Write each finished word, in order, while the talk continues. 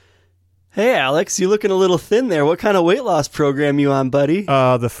Hey, Alex, you looking a little thin there. What kind of weight loss program you on, buddy?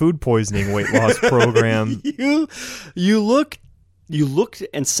 The food poisoning weight loss program. You looked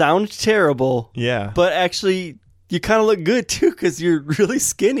and sound terrible. Yeah. But actually, you kind of look good too because you're really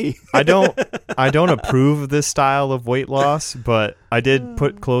skinny. I don't approve of this style of weight loss, but I did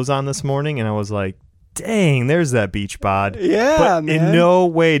put clothes on this morning and I was like, dang, there's that beach bod. Yeah, but man. In no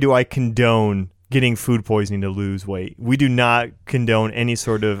way do I condone getting food poisoning to lose weight. We do not condone any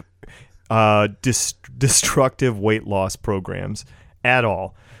sort of destructive weight loss programs at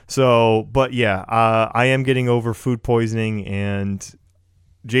all. So, but yeah, I am getting over food poisoning, and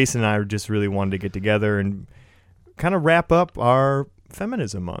Jason and I just really wanted to get together and kind of wrap up our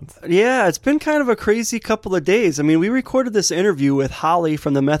feminism month. Yeah, it's been kind of a crazy couple of days. I mean, we recorded this interview with Holly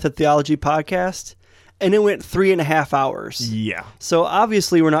from the Method Theology podcast, and it went 3.5 hours. Yeah. So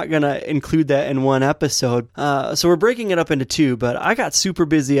obviously we're not going to include that in one episode. So we're breaking it up into two, but I got super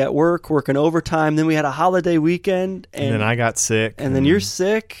busy at work, working overtime. Then we had a holiday weekend. And then I got sick. And then you're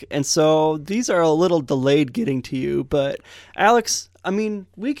sick. And so these are a little delayed getting to you. But Alex, I mean,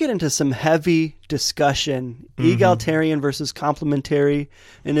 we get into some heavy discussion, egalitarian versus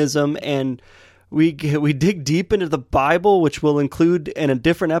complementarianism, and we dig deep into the Bible, which we'll include in a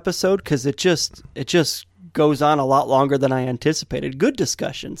different episode because it just goes on a lot longer than I anticipated. Good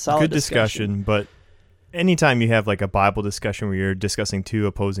discussion, solid discussion. But anytime you have like a Bible discussion where you're discussing two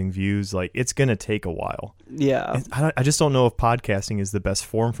opposing views, like it's going to take a while. Yeah. I just don't know if podcasting is the best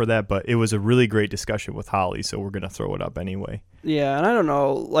form for that, but it was a really great discussion with Holly, so we're going to throw it up anyway. Yeah, and I don't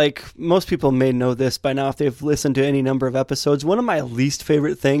know, like most people may know this by now if they've listened to any number of episodes. One of my least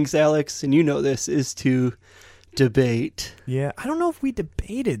favorite things, Alex, and you know this, is to debate. Yeah, I don't know if we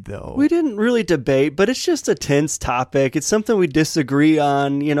debated, though. We didn't really debate, but it's just a tense topic. It's something we disagree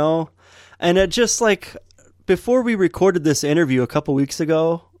on, you know? And it just like, before we recorded this interview a couple weeks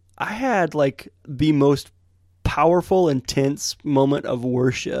ago, I had like the most powerful, intense moment of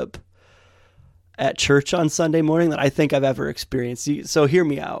worship at church on Sunday morning that I think I've ever experienced. So hear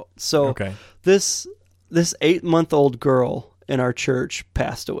me out. So okay. This 8-month-old girl in our church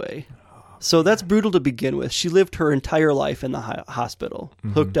passed away. So that's brutal to begin with. She lived her entire life in the hospital,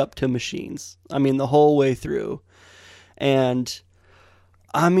 hooked up to machines. I mean, the whole way through. And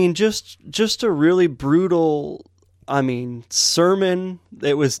I mean, just a really brutal, sermon.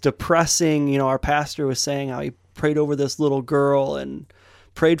 It was depressing. You know, our pastor was saying how he prayed over this little girl and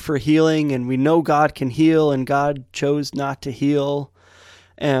prayed for healing, and we know God can heal, and God chose not to heal.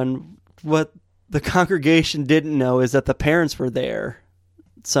 And what the congregation didn't know is that the parents were there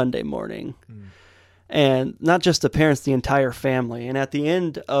Sunday morning. And not just the parents, the entire family. And at the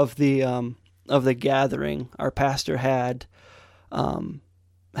end of the gathering, our pastor had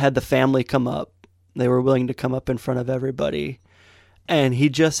the family come up. They were willing to come up in front of everybody. And he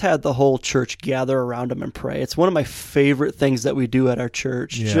just had the whole church gather around him and pray. It's one of my favorite things that we do at our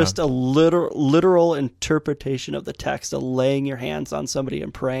church. Yeah. Just a literal interpretation of the text, of laying your hands on somebody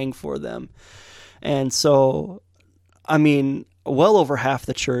and praying for them. And so, I mean, well over half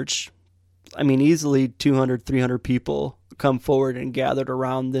the church, easily 200, 300 people come forward and gathered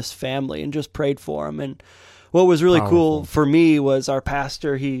around this family and just prayed for them. And what was really cool for me was our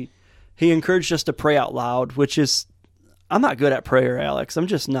pastor, he encouraged us to pray out loud, which is, I'm not good at prayer, Alex. I'm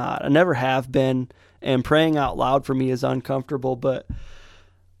just not. I never have been, and praying out loud for me is uncomfortable. But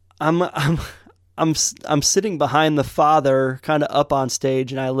I'm sitting behind the Father, kind of up on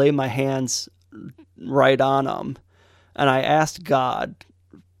stage, and I lay my hands right on him, and I asked God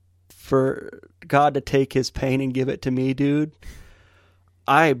for God to take his pain and give it to me, dude.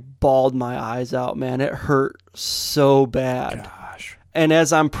 I bawled my eyes out, man. It hurt so bad. Gosh. And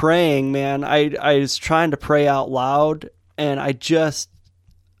as I'm praying, man, I was trying to pray out loud. And I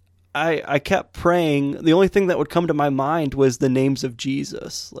kept praying. The only thing that would come to my mind was the names of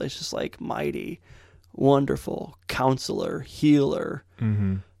Jesus. It's just like mighty, wonderful, counselor, healer,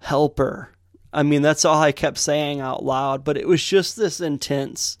 helper. I mean, that's all I kept saying out loud. But it was just this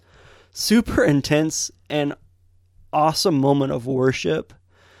intense, super intense and awesome moment of worship.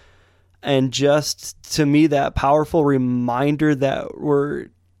 And just, to me, that powerful reminder that we're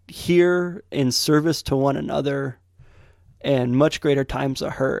here in service to one another and much greater times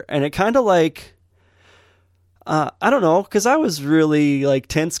of hurt. And it kind of like, I don't know, because I was really like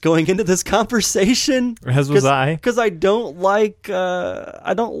tense going into this conversation. As was I. Because I don't like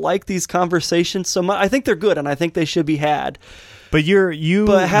these conversations so much. I think they're good and I think they should be had. But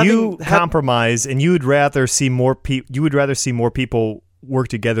you compromise, and you would rather see more people work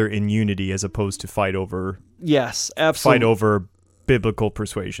together in unity as opposed to fight over. Yes, absolutely. Fight over biblical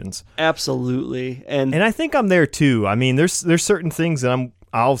persuasions. Absolutely. And I think I'm there too. I mean, there's certain things that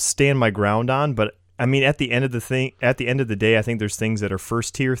I'll stand my ground on. But I mean, at the end of the day, I think there's things that are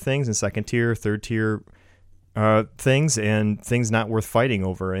first tier things and second tier, third tier things, and things not worth fighting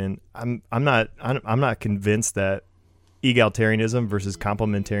over. And I'm not convinced that egalitarianism versus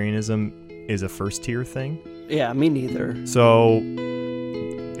complementarianism is a first tier thing. Yeah, me neither. So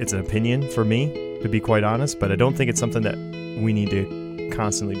it's an opinion for me, to be quite honest, but I don't think it's something that we need to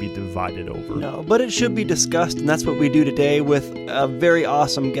constantly be divided over. No, but it should be discussed, and that's what we do today with a very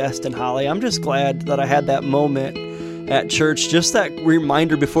awesome guest in Holly. I'm just glad that I had that moment at church, just that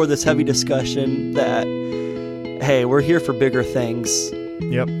reminder before this heavy discussion that, hey, we're here for bigger things.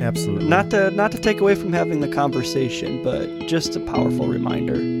 Yep, absolutely. Not to take away from having the conversation, but just a powerful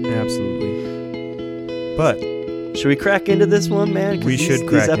reminder. Absolutely. But should we crack into this one, man? 'Cause we should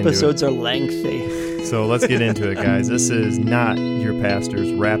crack into it. These episodes are lengthy. So let's get into it, guys. This is not your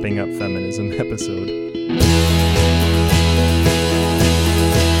pastor's wrapping up feminism episode.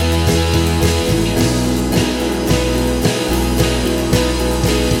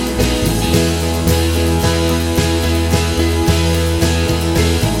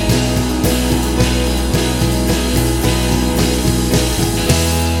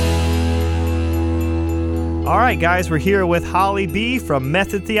 All right, guys, we're here with Holly B. from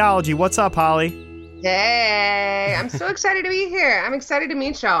Method Theology. What's up, Holly? Hey, I'm so excited to be here. I'm excited to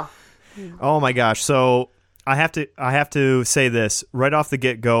meet y'all. Oh my gosh! So I have to say this right off the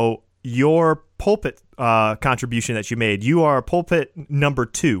get-go. Your pulpit contribution that you made. You are pulpit number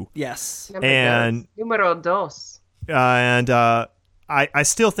 2. Yes. Numero dos. And I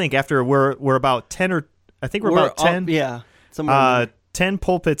still think after we're about 10 or I think we're about 10. Yeah. 10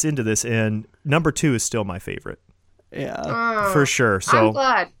 pulpits into this, and number 2 is still my favorite. Yeah. For sure. So I'm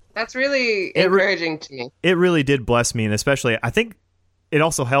glad. That's really encouraging to me. It really did bless me, and especially I think it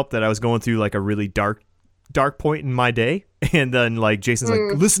also helped that I was going through like a really dark point in my day, and then like Jason's like,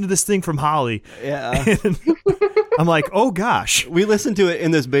 listen to this thing from Holly. Yeah. And I'm like, oh gosh. We listened to it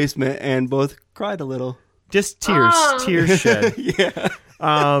in this basement and both cried a little. Just tears shed. Yeah.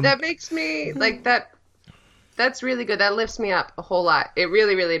 That makes me like that. That's really good. That lifts me up a whole lot. It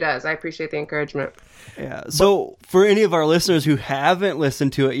really, really does. I appreciate the encouragement. Yeah. So for any of our listeners who haven't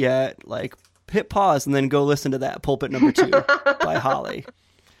listened to it yet, like hit pause and then go listen to that Pulpit number 2 by Holly.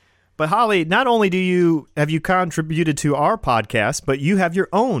 But Holly, not only have you contributed to our podcast, but you have your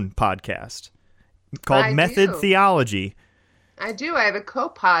own podcast called Method Theology. I do. I have a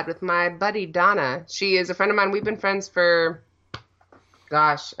co-pod with my buddy Donna. She is a friend of mine. We've been friends for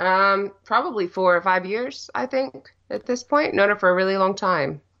probably 4 or 5 years, I think, at this point. Known her for a really long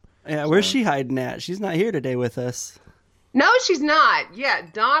time. Yeah, where's she hiding at? She's not here today with us. No, she's not. Yeah,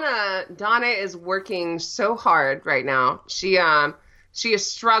 Donna is working so hard right now. She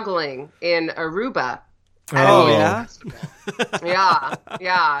is struggling in Aruba. Oh, yeah?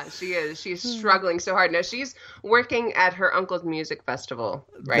 Yeah, she is. She's struggling so hard. No, she's working at her uncle's music festival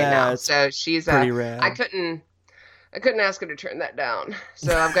now. So she's pretty rad. I couldn't ask her to turn that down.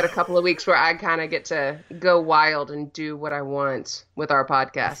 So I've got a couple of weeks where I kind of get to go wild and do what I want with our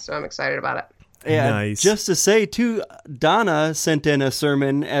podcast. So I'm excited about it. Yeah, nice. Just to say, too, Donna sent in a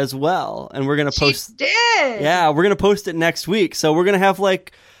sermon as well, and we're going to post. She did! Yeah, we're going to post it next week. So we're going to have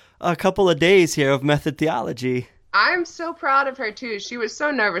like a couple of days here of Method Theology. I'm so proud of her, too. She was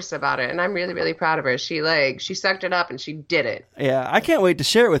so nervous about it, and I'm really, really proud of her. She sucked it up, and she did it. Yeah, I can't wait to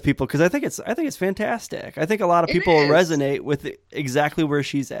share it with people because I think it's fantastic. I think a lot of people will resonate with exactly where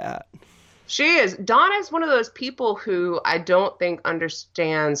she's at. She is. Donna's one of those people who I don't think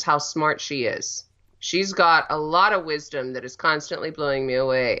understands how smart she is. She's got a lot of wisdom that is constantly blowing me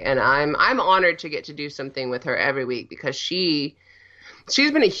away, and I'm honored to get to do something with her every week because she's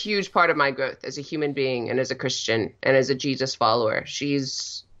been a huge part of my growth as a human being and as a Christian and as a Jesus follower.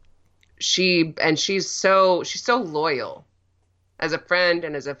 She's so loyal as a friend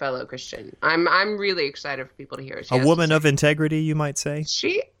and as a fellow Christian. I'm really excited for people to hear it. A woman of integrity, you might say.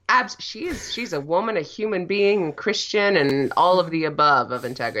 She's a woman, a human being, a Christian, and all of the above of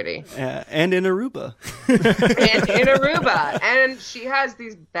integrity. And in Aruba. And she has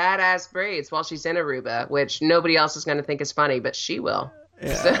these badass braids while she's in Aruba, which nobody else is going to think is funny, but she will.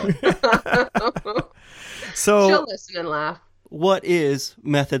 Yeah. So she'll listen and laugh. What is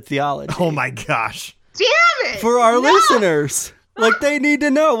Method Theology? Oh my gosh. Damn it! For our listeners. Like they need to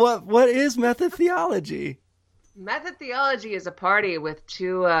know what is Method Theology. Method Theology is a party with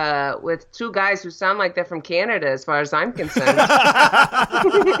two guys who sound like they're from Canada, as far as I'm concerned.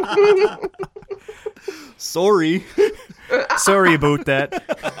 Sorry about that.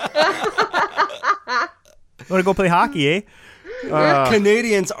 Want to go play hockey, eh?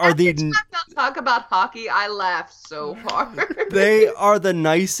 Canadians are Every time they'll talk about hockey, I laugh so hard. they are the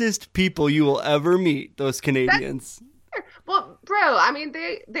nicest people you will ever meet, those Canadians. Well, bro, I mean,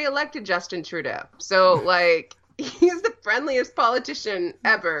 they elected Justin Trudeau. So, like, he's the friendliest politician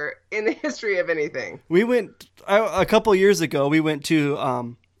ever in the history of anything. We went, a couple years ago, we went to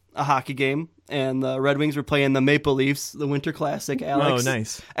a hockey game, and the Red Wings were playing the Maple Leafs, the Winter Classic, Alex. Oh,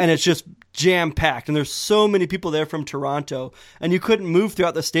 nice. And it's just jam-packed, and there's so many people there from Toronto, and you couldn't move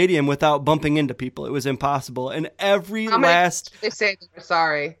throughout the stadium without bumping into people. It was impossible. And They say they're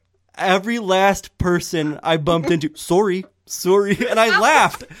sorry. Every last person I bumped into, sorry, and I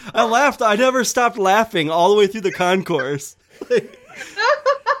laughed. I never stopped laughing all the way through the concourse.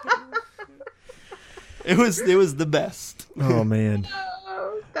 It was the best. Oh man,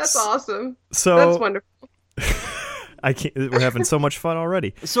 that's awesome. So that's wonderful. I can't. We're having so much fun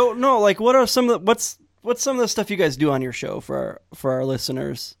already. So no, like, what are some of the what's some of the stuff you guys do on your show for our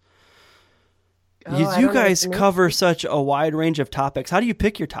listeners? You guys cover such a wide range of topics. How do you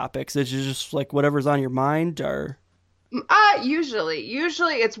pick your topics? Is it just like whatever's on your mind, or? Usually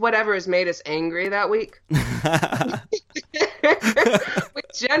it's whatever has made us angry that week. We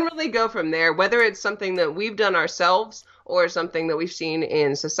generally go from there, whether it's something that we've done ourselves or something that we've seen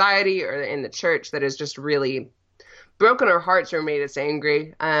in society or in the church that has just really broken our hearts or made us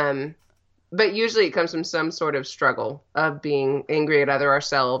angry. But usually it comes from some sort of struggle of being angry at either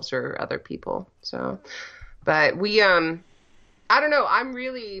ourselves or other people. So, but we, I don't know.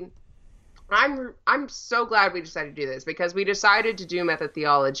 I'm so glad we decided to do this, because we decided to do method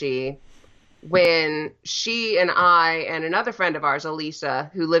theology when she and I and another friend of ours,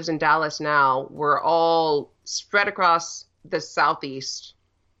 Elisa, who lives in Dallas now, were all spread across the southeast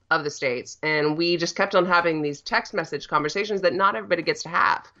of the States. And we just kept on having these text message conversations that not everybody gets to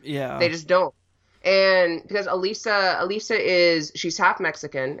have. Yeah. They just don't. And because Elisa she's half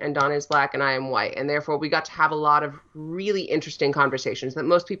Mexican and Donna is black and I am white. And therefore we got to have a lot of really interesting conversations that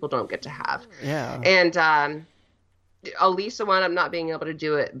most people don't get to have. Yeah. And Elisa wound up not being able to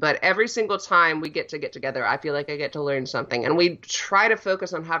do it. But every single time we get together, I feel like I get to learn something. And we try to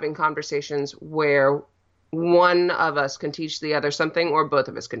focus on having conversations where one of us can teach the other something, or both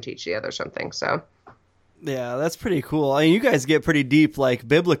of us can teach the other something. So, yeah, that's pretty cool. I mean, you guys get pretty deep, like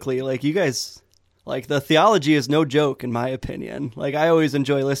biblically. Like you guys, like the theology is no joke, in my opinion. Like I always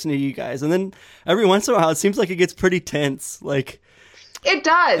enjoy listening to you guys, and then every once in a while, it seems like it gets pretty tense. Like it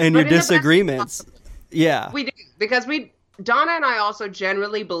does, and your disagreements. Yeah, we do, because Donna and I also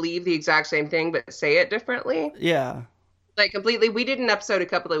generally believe the exact same thing, but say it differently. Yeah. Like completely. We did an episode a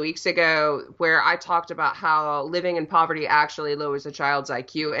couple of weeks ago where I talked about how living in poverty actually lowers a child's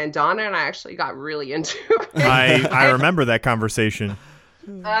IQ, and Donna and I actually got really into it. I remember that conversation.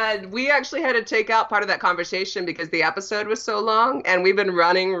 We actually had to take out part of that conversation because the episode was so long, and we've been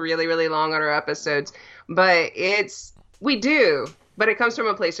running really, really long on our episodes. But we do, but it comes from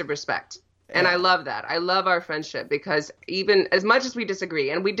a place of respect. And I love that. I love our friendship, because even as much as we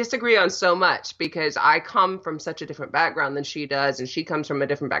disagree, and we disagree on so much because I come from such a different background than she does, and she comes from a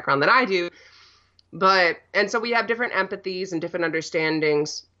different background than I do. And so we have different empathies and different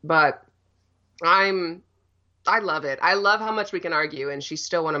understandings, but I love it. I love how much we can argue, and she's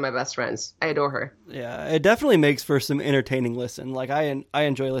still one of my best friends. I adore her. Yeah, it definitely makes for some entertaining listen. Like I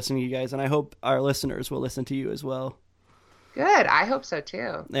enjoy listening to you guys, and I hope our listeners will listen to you as well. Good. I hope so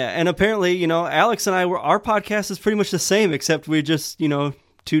too. Yeah, and apparently, Alex and our podcast is pretty much the same, except we just,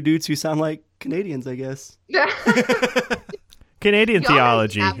 two dudes who sound like Canadians, I guess. Yeah. Canadian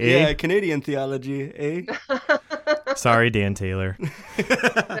theology, eh? Yeah, Canadian theology, eh? Sorry, Dan Taylor.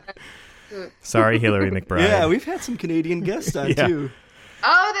 Sorry, Hillary McBride. Yeah, we've had some Canadian guests on too.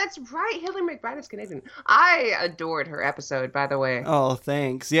 Oh, that's right. Hillary McBride is Canadian. I adored her episode, by the way. Oh,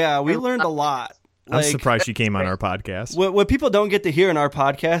 thanks. Yeah, we learned a lot. I'm surprised she came on our podcast. What people don't get to hear in our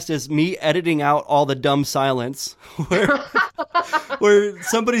podcast is me editing out all the dumb silence where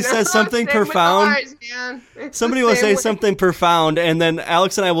somebody says something profound. Somebody will say something profound, and then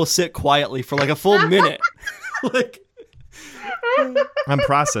Alex and I will sit quietly for like a full minute. I'm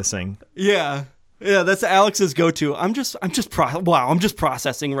processing. Yeah, that's Alex's go-to. I'm just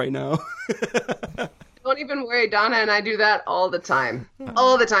processing right now. Don't even worry, Donna and I do that all the time.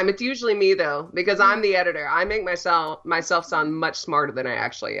 All the time. It's usually me, though, because I'm the editor. I make myself sound much smarter than I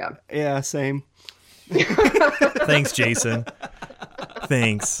actually am. Yeah, same. Thanks, Jason.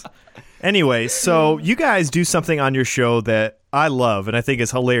 Thanks. Anyway, so you guys do something on your show that I love, and I think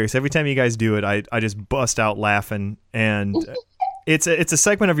is hilarious. Every time you guys do it, I just bust out laughing, and it's a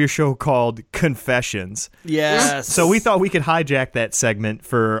segment of your show called Confessions. Yes. So we thought we could hijack that segment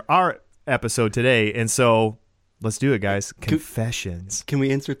for our episode today, and so Let's do it, guys. Confessions. Can we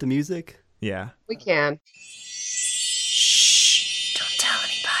insert the music? Yeah. We can. Don't tell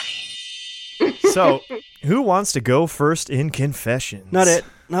anybody. So, who wants to go first in confessions? Not it.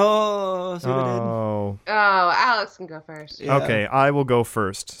 No, see what I did? Oh. Oh, Alex can go first. Yeah. Okay, I will go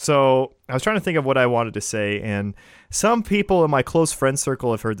first. So, I was trying to think of what I wanted to say, and some people in my close friend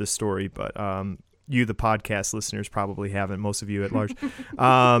circle have heard this story, but you, the podcast listeners, probably haven't. Most of you at large.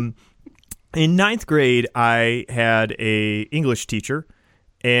 In ninth grade, I had a English teacher,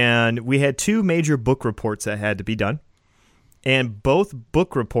 and we had two major book reports that had to be done. And both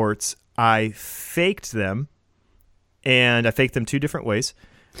book reports, I faked them, and I faked them two different ways,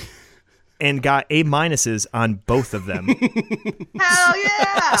 and got A- on both of them. Hell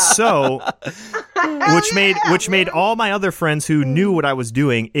yeah! So, which made all my other friends who knew what I was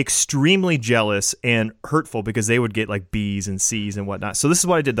doing extremely jealous and hurtful because they would get like B's and C's and whatnot. So this is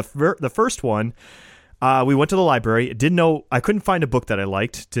what I did. The first one, we went to the library. I couldn't find a book that I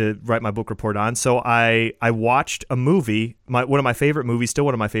liked to write my book report on. So I watched a movie, one of my favorite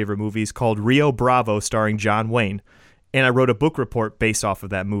movies called Rio Bravo, starring John Wayne, and I wrote a book report based off of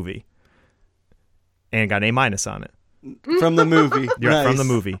that movie, and got an A- on it. From the movie. Yeah, Nice. from the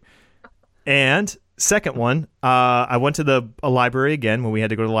movie. And second one, I went to a library again when we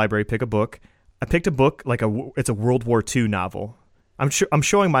had to go to the library, pick a book. I picked a book it's a World War II novel. I'm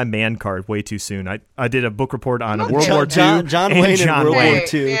showing my man card way too soon. I did a book report on World War II. John Wayne and World War Hey,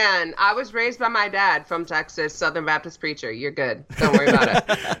 II. man, I was raised by my dad from Texas, Southern Baptist preacher. You're good. Don't worry about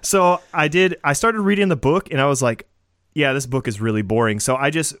it. So I started reading the book, and I was like, yeah, this book is really boring. So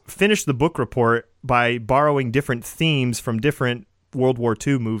I just finished the book report by borrowing different themes from different World War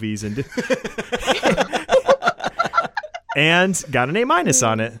II movies and and got an A-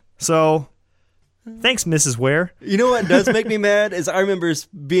 on it. So thanks, Mrs. Ware. You know what does make me mad is I remember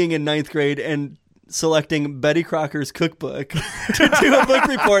being in ninth grade and selecting Betty Crocker's cookbook to do a book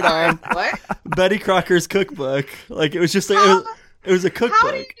report on. What? Betty Crocker's cookbook. Like, it was just like, it was a cookbook.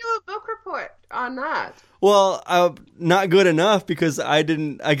 How do you do a book report on that? Well, not good enough because I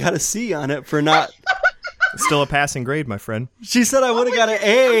got a C on it for not. Still a passing grade, my friend. She said I would have got an What's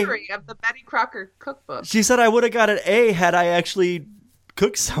your A. summary of the Betty Crocker cookbook? She said I would have got an A had I actually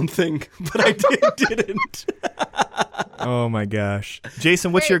cooked something, but I didn't. Oh my gosh,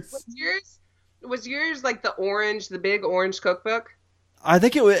 Jason, what's your? Was yours like the big orange cookbook? I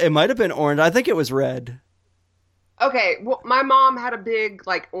think it might have been orange. I think it was red. Okay, well, my mom had a big,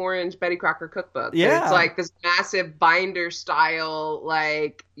 like, orange Betty Crocker cookbook. Yeah. It's like this massive binder style,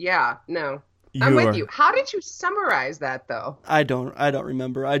 like, yeah, no. I'm You with are- you. How did you summarize that, though? I don't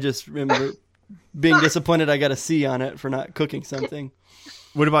remember. I just remember being disappointed I got a C on it for not cooking something.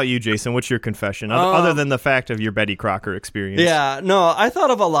 What about you, Jason? What's your confession, other than the fact of your Betty Crocker experience? Yeah, no, I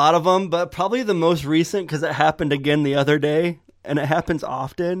thought of a lot of them, but probably the most recent, because it happened again the other day, and it happens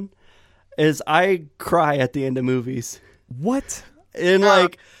often, is I cry at the end of movies. What? And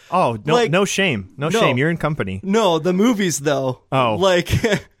like, Oh, no, Like- no shame. No shame. You're in company. no, the movies though. Oh. Like,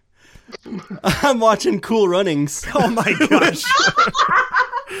 I'm watching Cool Runnings. Oh my gosh.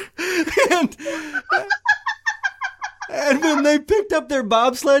 And when they picked up their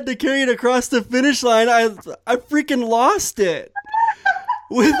bobsled to carry it across the finish line, I freaking lost it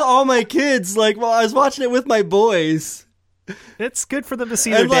with all my kids. Like, well, I was watching it with my boys. It's good for them to see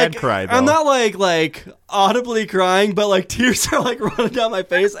their And, dad like, cry, though. I'm not like audibly crying, but like tears are like running down my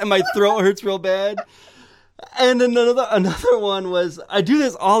face and my throat hurts real bad. And another one was, I do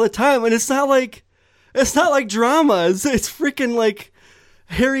this all the time, and it's not like drama. It's freaking like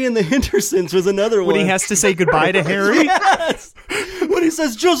Harry and the Hendersons was another one. when he has to say goodbye to Harry. Yes. When he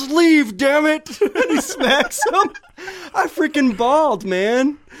says, "Just leave, damn it," and he smacks him, I freaking bawled,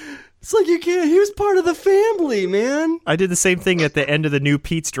 man. It's like, you can't. He was part of the family, man. I did the same thing at the end of the new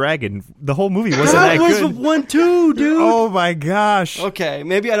Pete's Dragon. The whole movie wasn't That that was good. 1 2, dude. Oh my gosh. Okay,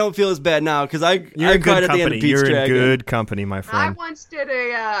 maybe I don't feel as bad now because I You're in cried good at the end company. of Pete's You're in Dragon. good company, my I friend. once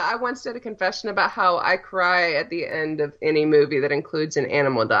did a confession about how I cry at the end of any movie that includes an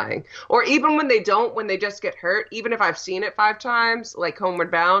animal dying, or even when they just get hurt. Even if I've seen it 5 times, like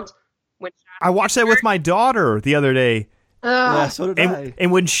Homeward Bound. When I watched that with my daughter the other day. Yeah, so did I.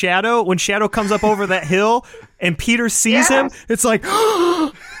 And when Shadow comes up over that hill and Peter sees him, Yes. it's like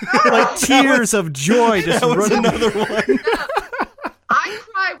like tears of joy just That was running. another one. I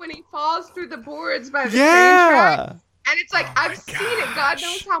cry when he falls through the boards by the train Yeah. track, and it's like I've seen it God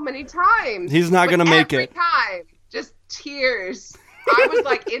knows how many times. He's not But gonna make every it. time, just tears. I was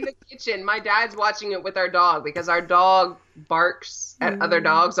like in the kitchen. My dad's watching it with our dog because our dog barks at other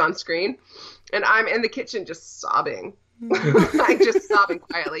dogs on screen, and I'm in the kitchen just sobbing. Like just sobbing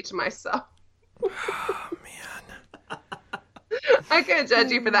quietly to myself. I can't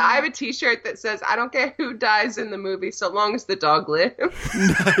judge you for that. I have a T-shirt that says, "I don't care who dies in the movie, so long as the dog lives."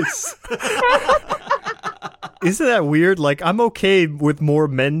 Nice. Isn't that weird? Like, I'm okay with more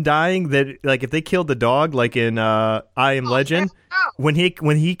men dying. That, like, if they killed the dog, like in I Am Legend, when he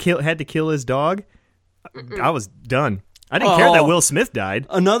had to kill his dog, I was done. I didn't care that Will Smith died.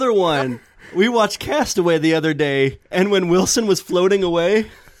 Another one. We watched Castaway the other day, and when Wilson was floating away,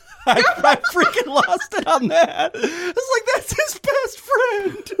 I freaking lost it on that. It's like, that's his best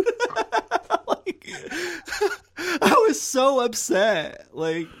friend. Like, I was so upset.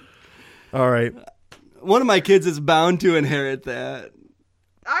 Like, All right. one of my kids is bound to inherit that.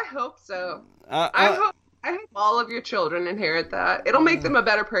 I hope so. I hope all of your children inherit that. It'll make them a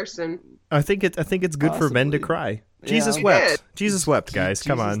better person. I think it's good for men to Possibly. cry. Yeah. Jesus He wept. did. Jesus wept, guys.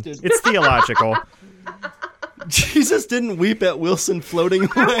 Come Jesus on. did. It's theological. Jesus didn't weep at Wilson floating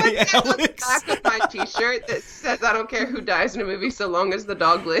away, Alex. Back of my T-shirt that says, "I don't care who dies in a movie, so long as the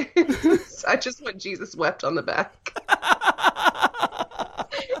dog lives." I just want Jesus wept on the back.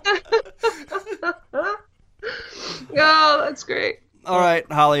 Oh, that's great. All right,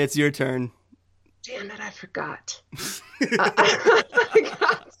 Holly, it's your turn. Damn it, I forgot. I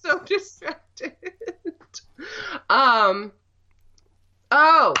got so distracted. Oh,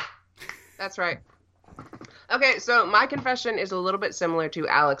 that's right. Okay, so my confession is a little bit similar to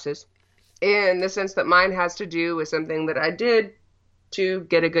Alex's in the sense that mine has to do with something that I did to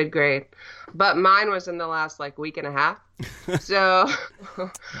get a good grade. But mine was in the last week and a half. So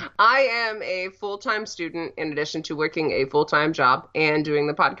I am a full-time student in addition to working a full-time job and doing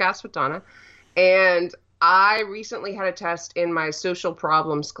the podcast with Donna. And I recently had a test in my social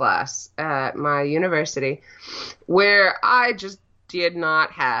problems class at my university where I just did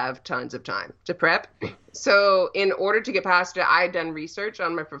not have tons of time to prep. So in order to get past it, I had done research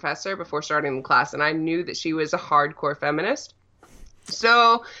on my professor before starting the class, and I knew that she was a hardcore feminist.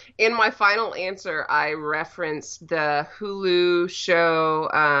 So in my final answer, I referenced the Hulu show,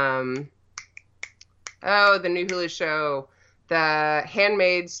 the new Hulu show, The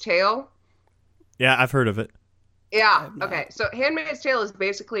Handmaid's Tale. Yeah, I've heard of it. Yeah. Okay. So Handmaid's Tale is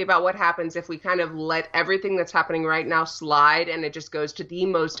basically about what happens if we kind of let everything that's happening right now slide and it just goes to the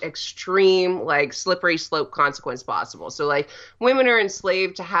most extreme, slippery slope consequence possible. So women are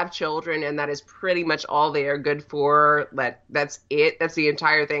enslaved to have children and that is pretty much all they are good for. That's it. That's the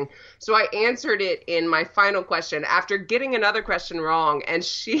entire thing. So I answered it in my final question after getting another question wrong, and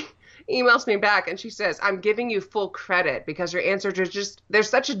she emails me back and she says, "I'm giving you full credit because your answers are just, they're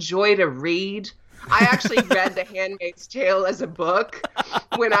such a joy to read." I actually read The Handmaid's Tale as a book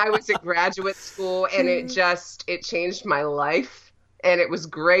when I was in graduate school, and it changed my life, and it was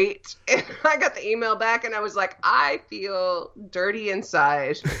great. And I got the email back, and I was like, I feel dirty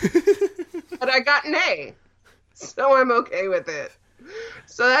inside. But I got an A, so I'm okay with it.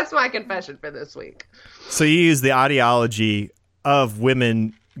 So that's my confession for this week. So you use the ideology of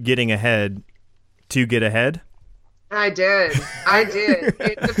women getting ahead to get ahead? I did.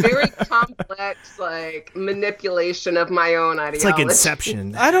 It's a very complex, manipulation of my own ideology. It's like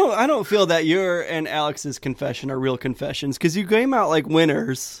Inception. I don't feel that your and Alex's confession are real confessions because you came out like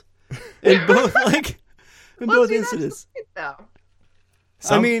winners in both both incidents. Though.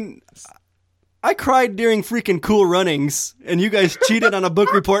 I mean, I cried during freaking Cool Runnings, and you guys cheated on a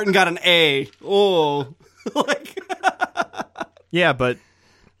book report and got an A. Oh, Yeah, but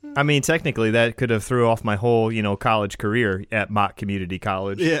I mean, technically, that could have threw off my whole, college career at Mott Community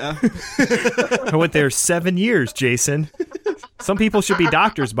College. yeah. I went there 7 years, Jason. Some people should be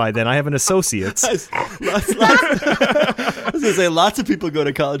doctors by then. I have an associate's. I was gonna say lots of people go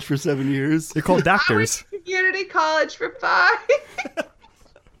to college for 7 years. They're called I doctors. went to community college for 5.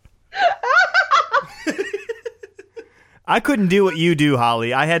 I couldn't do what you do,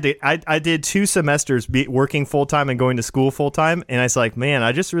 Holly. I did 2 semesters working full time and going to school full time, and I was like, man,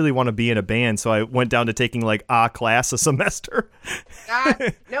 I just really want to be in a band. So I went down to taking a class a semester.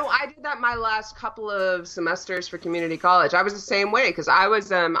 No, I did that my last couple of semesters for community college. I was the same way because I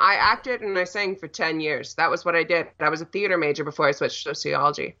was I acted and I sang for 10 years. That was what I did. I was a theater major before I switched to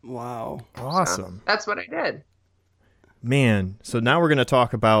sociology. Wow. Awesome. That's what I did. Man, so now we're going to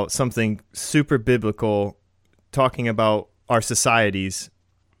talk about something super biblical, talking about our societies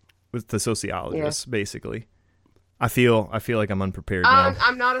with the sociologists, basically. I feel like I'm unprepared now.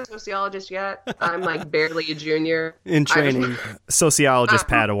 I'm not a sociologist yet. I'm barely a junior. In training. Sociologist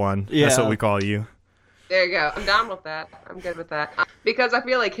Padawan. Yeah. That's what we call you. There you go. I'm down with that. I'm good with that. Because I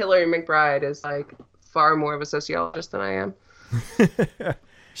feel like Hillary McBride is far more of a sociologist than I am.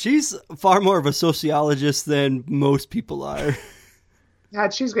 She's far more of a sociologist than most people are.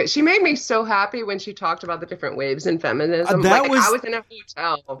 God, she's great. She made me so happy when she talked about the different waves in feminism. That Like, was- I was in a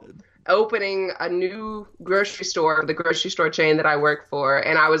hotel opening a new grocery store, the grocery store chain that I work for,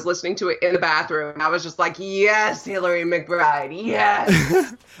 and I was listening to it in the bathroom. I was just like, yes, Hillary McBride,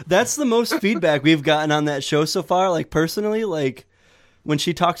 yes. That's the most feedback we've gotten on that show so far. Like personally, like when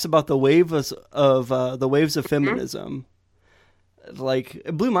she talks about the waves of feminism, like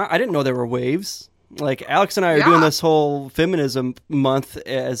it blew my. I didn't know there were waves. Like Alex and I are doing this whole feminism month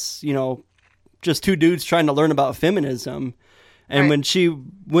as just two dudes trying to learn about feminism. And when she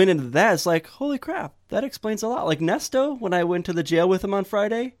went into that, it's like, holy crap, that explains a lot. Like Nesto, when I went to the jail with him on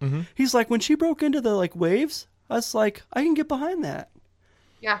Friday, he's like, when she broke into the like waves, I was like, I can get behind that.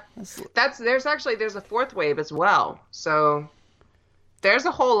 Yeah, there's a fourth wave as well. So there's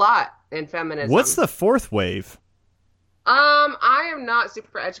a whole lot in feminism. What's the fourth wave? I am not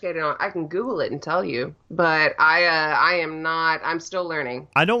super educated on. I can Google it and tell you, but I am not. I'm still learning.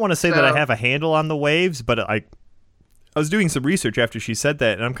 I don't want to say that I have a handle on the waves, but I was doing some research after she said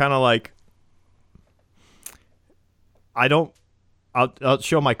that, and I'm kind of like, I'll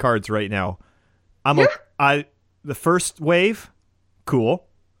show my cards right now. The first wave, cool.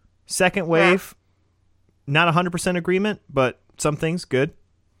 Second wave, not 100% agreement, but some things good.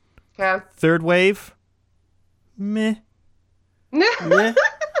 Okay. Third wave, meh. Yeah.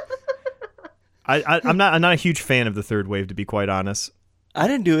 I'm not a huge fan of the third wave, to be quite honest. I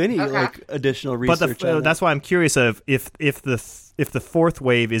didn't do any like additional research. But that's why I'm curious of if the fourth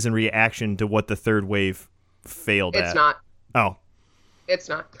wave is in reaction to what the third wave failed at. It's not. Oh. It's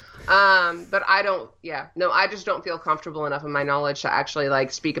not. But I don't. Yeah. No, I just don't feel comfortable enough in my knowledge to actually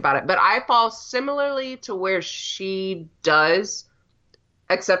like speak about it. But I fall similarly to where she does,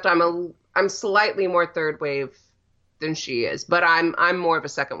 except I'm slightly more third wave than she is. But I'm more of a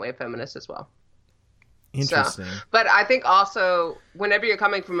second wave feminist as well. Interesting. So, but I think also whenever you're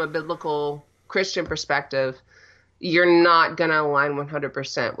coming from a biblical Christian perspective, you're not going to align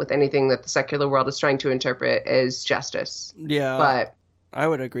 100% with anything that the secular world is trying to interpret as justice. Yeah. But I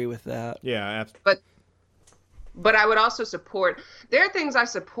would agree with that. Yeah. But I would also support, there are things I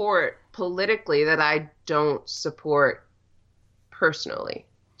support politically that I don't support personally.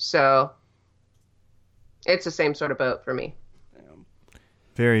 So it's the same sort of boat for me.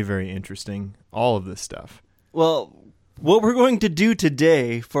 Very, very interesting. All of this stuff. Well, what we're going to do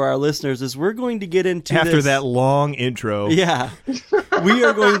today for our listeners is we're going to get into After that long intro. Yeah. We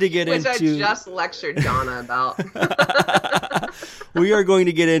are going to get Which into... I just lectured Donna about. We are going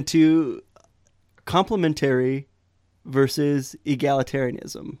to get into complementary versus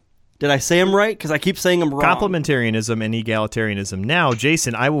egalitarianism. Did I say them right? Because I keep saying them wrong. Complementarianism and egalitarianism. Now,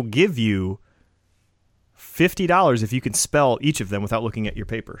 Jason, I will give you $50 if you can spell each of them without looking at your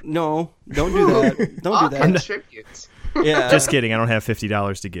paper. No, don't do that. Don't I'll do that. contribute. Yeah. Just kidding. I don't have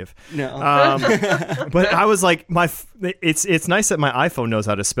 $50 to give. No. But I was like, it's nice that my iPhone knows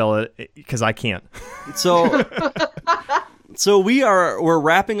how to spell it because I can't. So we're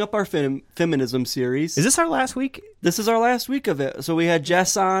wrapping up our feminism series. Is this our last week? This is our last week of it. So we had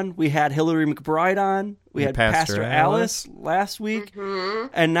Jess on, we had Hillary McBride on, we had Pastor Alice last week,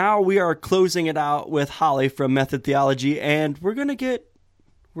 and now we are closing it out with Holly from Method Theology, and we're gonna get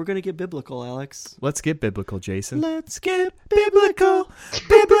biblical, Alex. Let's get biblical, Jason. Let's get biblical,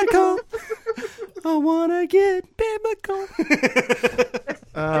 biblical. I wanna get biblical.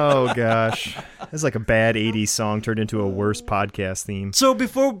 Oh gosh, it's like a bad '80s song turned into a worse podcast theme. So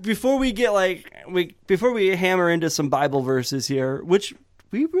before we get before we hammer into some Bible verses here, which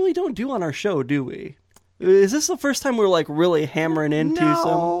we really don't do on our show, do we? Is this the first time we're like really hammering into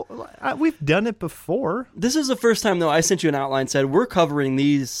some? We've done it before. This is the first time though. I sent you an outline, said we're covering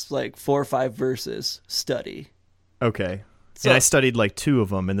these like 4 or 5 verses. Study. Okay. So, and I studied like 2 of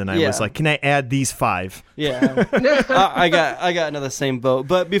them, and then I was like, "Can I add these 5?" Yeah, I got another same boat.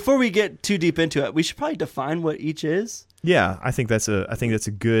 But before we get too deep into it, we should probably define what each is. Yeah, I think that's a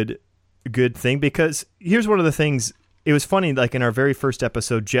good thing, because here's one of the things. It was funny, like in our very first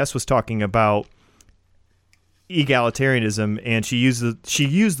episode, Jess was talking about egalitarianism, and she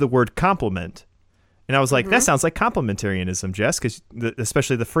used the word complement, and I was like, that sounds like complementarianism, Jess, because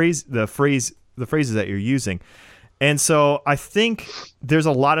especially the phrases that you're using. And so I think there's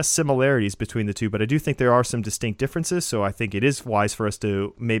a lot of similarities between the two, but I do think there are some distinct differences. So I think it is wise for us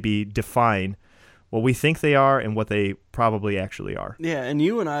to maybe define what we think they are and what they probably actually are. Yeah, and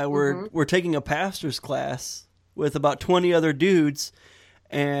you and I were taking a pastor's class with about 20 other dudes,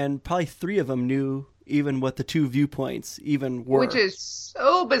 and probably 3 of them knew even what the 2 viewpoints even were. Which is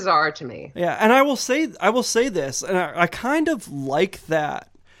so bizarre to me. Yeah, and I will say this, and I kind of like that,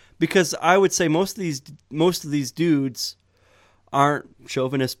 because I would say most of these dudes aren't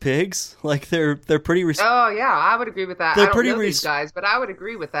chauvinist pigs. Like they're pretty. Oh yeah, I would agree with that. They're I don't pretty know these guys, but I would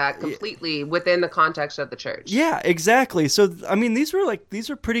agree with that completely within the context of the church. Yeah, exactly. So I mean, these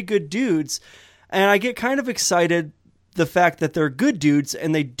are pretty good dudes, and I get kind of excited the fact that they're good dudes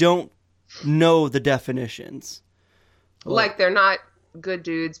and they don't know the definitions. Like they're not good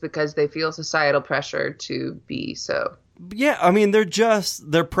dudes because they feel societal pressure to be so. Yeah, I mean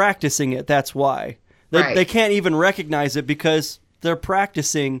they're practicing it. That's why they can't even recognize it because they're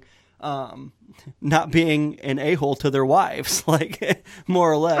practicing not being an a-hole to their wives, like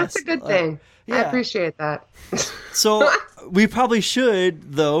more or less. That's a good thing. Yeah. I appreciate that. So we probably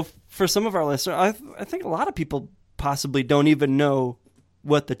should, though, for some of our listeners. I think a lot of people possibly don't even know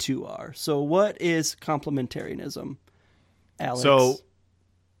what the two are. So what is complementarianism, Alex? So,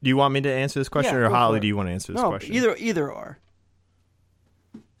 do you want me to answer this question, Yeah, or go Holly, for it. do you want to answer this No, question? either or.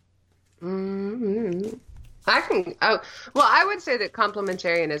 I can. Oh, well, I would say that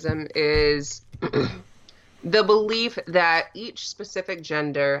complementarianism is the belief that each specific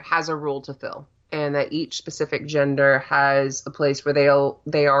gender has a role to fill, and that each specific gender has a place where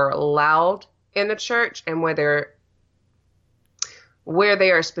they are allowed in the church, and where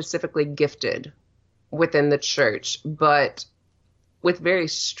they are specifically gifted within the church, but with very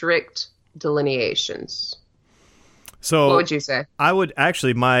strict delineations. So, What would you say? I would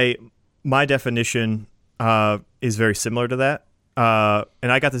actually my definition is very similar to that.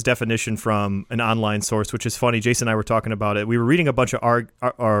 And I got this definition from an online source, which is funny. Jason and I were talking about it. We were reading a bunch of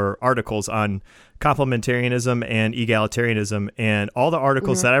our articles on complementarianism and egalitarianism, and all the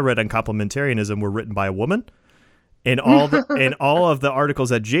articles that I read on complementarianism were written by a woman, and all of the articles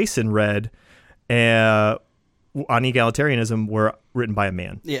that Jason read on egalitarianism were written by a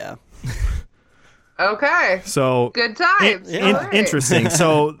man. Yeah. Okay. So good times. Interesting.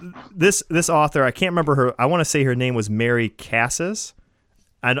 So this author, I can't remember her. I want to say her name was Mary Cassis.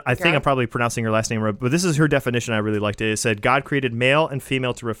 I think I'm probably pronouncing her last name right, but this is her definition. I really liked it. It said, God created male and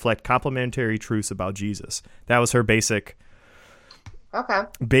female to reflect complementary truths about Jesus. That was her basic,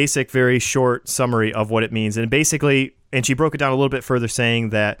 very short summary of what it means. And basically, and she broke it down a little bit further, saying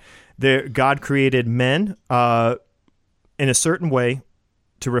that God created men in a certain way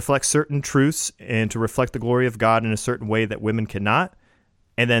to reflect certain truths and to reflect the glory of God in a certain way that women cannot.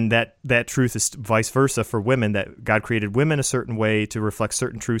 And then that truth is vice versa for women, that God created women a certain way to reflect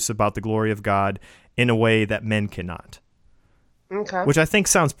certain truths about the glory of God in a way that men cannot. Okay. Which I think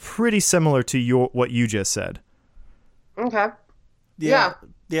sounds pretty similar to what you just said. Okay. Yeah,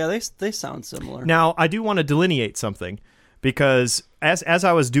 they sound similar. Now, I do want to delineate something, because as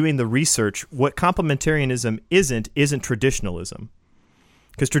I was doing the research, what complementarianism isn't traditionalism.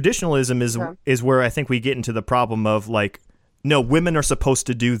 Because traditionalism is where I think we get into the problem of, like, no, women are supposed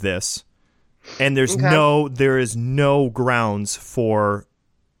to do this, and there is no grounds for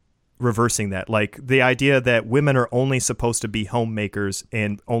reversing that. Like the idea that women are only supposed to be homemakers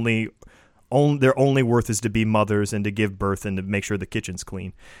and their only worth is to be mothers and to give birth and to make sure the kitchen's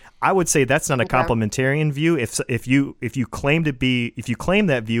clean. I would say that's not a complementarian view. If you claim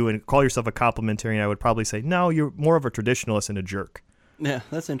that view and call yourself a complementarian, I would probably say no, you're more of a traditionalist and a jerk. Yeah,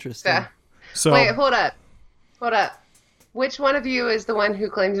 that's interesting. Yeah. So wait, hold up. Which one of you is the one who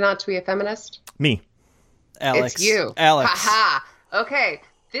claims not to be a feminist? Me. Alex. It's you. Alex. Haha. Okay.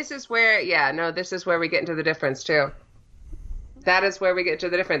 This is where we get into the difference too. That is where we get to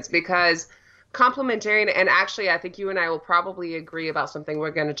the difference, because complementarian, and actually I think you and I will probably agree about something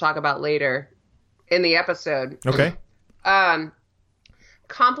we're going to talk about later in the episode. Okay.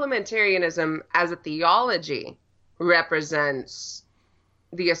 Complementarianism as a theology represents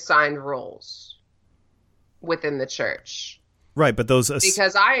the assigned roles within the church. Right, but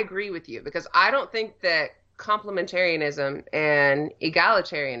because I agree with you, because I don't think that complementarianism and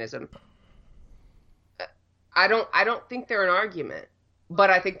egalitarianism, I don't think they're an argument, but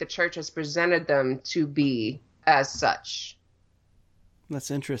I think the church has presented them to be as such.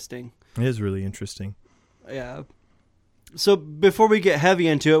 That's interesting. It is really interesting. Yeah. So before we get heavy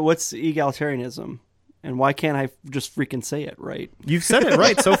into it, what's egalitarianism? And why can't I just freaking say it right? You've said it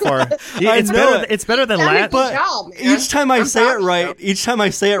right so far. It's better than last. But each time I say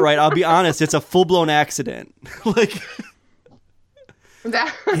it right, I'll be honest, it's a full-blown accident.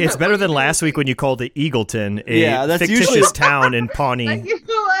 It's better than last week when you called it Eagleton, a fictitious town in Pawnee. You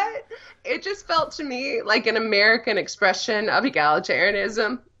know what? It just felt to me like an American expression of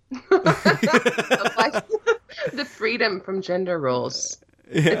egalitarianism. Of like the freedom from gender roles.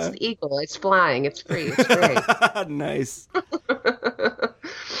 Yeah. It's the eagle. It's flying. It's free. It's great. Nice.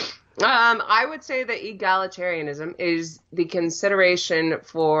 I would say that egalitarianism is the consideration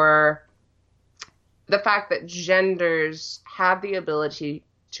for the fact that genders have the ability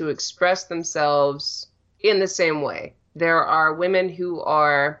to express themselves in the same way. There are women who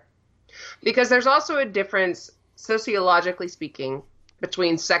are, because there's also a difference, sociologically speaking,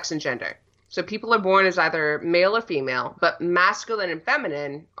 between sex and gender. So people are born as either male or female, but masculine and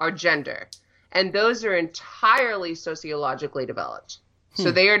feminine are gender. And those are entirely sociologically developed. So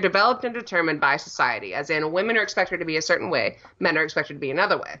they are developed and determined by society, as in women are expected to be a certain way, men are expected to be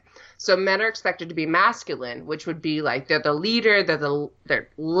another way. So men are expected to be masculine, which would be like they're the leader, they're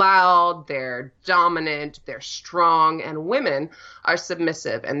loud, they're dominant, they're strong, and women are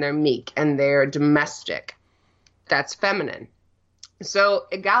submissive and they're meek and they're domestic. That's feminine. So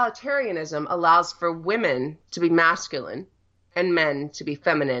egalitarianism allows for women to be masculine and men to be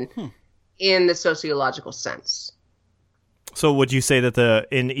feminine in the sociological sense. So would you say that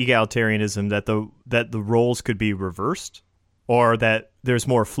in egalitarianism that the roles could be reversed, or that there's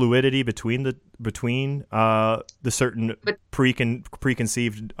more fluidity between the certain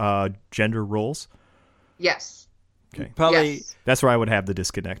preconceived gender roles? Yes. Okay. Probably. Yes. That's where I would have the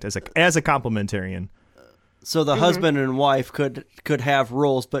disconnect as a complementarian. So the husband and wife could have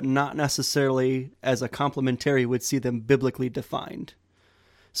roles, but not necessarily as a complementary would see them biblically defined.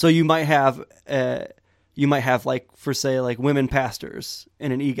 So you might have like, for say, like women pastors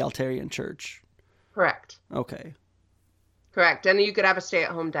in an egalitarian church. Correct. Okay. Correct. And you could have a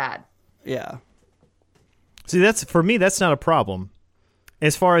stay-at-home dad. Yeah. See, for me, that's not a problem.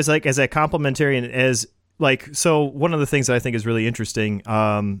 As far as like as a complementarian, so one of the things that I think is really interesting,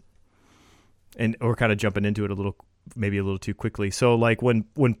 and we're kind of jumping into it maybe a little too quickly. So like when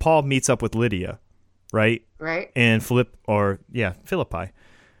Paul meets up with Lydia, right? Right. And Philippi.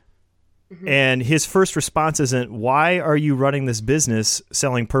 And his first response isn't, "Why are you running this business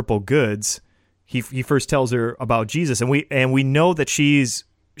selling purple goods?" He first tells her about Jesus, and we know that she's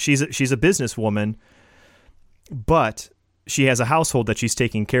a businesswoman, but she has a household that she's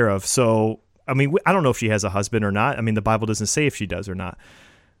taking care of. So I mean, I don't know if she has a husband or not. I mean, the Bible doesn't say if she does or not.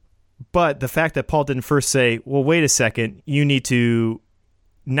 But the fact that Paul didn't first say, "Well, wait a second, you need to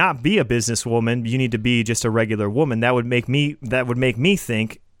not be a businesswoman. You need to be just a regular woman," that would make me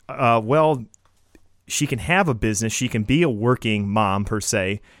think. Well, she can have a business. She can be a working mom per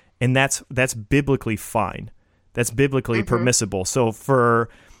se, and that's biblically fine. That's biblically permissible. So for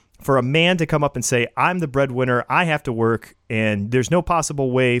a man to come up and say, "I'm the breadwinner. I have to work, and there's no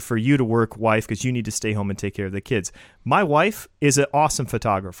possible way for you to work, wife, because you need to stay home and take care of the kids." My wife is an awesome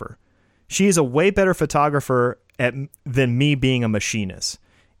photographer. She is a way better photographer than me being a machinist.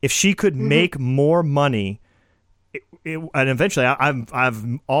 If she could make more money. And eventually,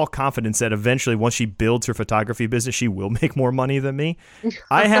 I've all confidence that eventually, once she builds her photography business, she will make more money than me.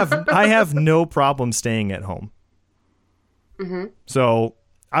 I have no problem staying at home. So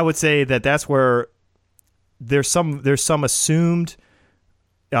I would say that that's where there's some assumed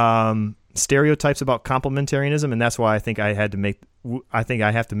stereotypes about complementarianism, and that's why I think I have to make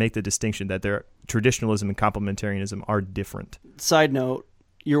the distinction that traditionalism and complementarianism are different. Side note: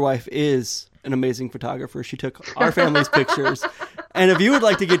 your wife is an amazing photographer. She took our family's pictures. And if you would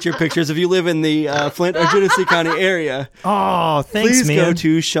like to get your pictures, if you live in the Flint or Genesee County area, thanks, please man. go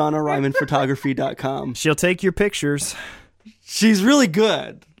to ShaunaRymanPhotography.com. She'll take your pictures. She's really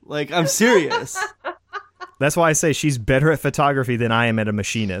good. Like, I'm serious. That's why I say she's better at photography than I am at a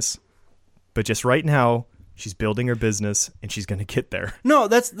machinist. But just right now, she's building her business, and she's going to get there. No,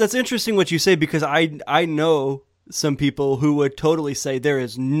 that's interesting what you say, because I know some people who would totally say there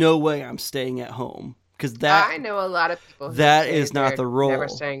is no way I'm staying at home, because I know a lot of people who that say is not the role. Never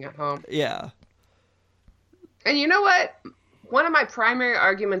staying at home. Yeah. And you know what? One of my primary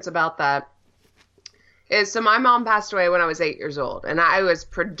arguments about that is, so my mom passed away when I was 8 years old, and I was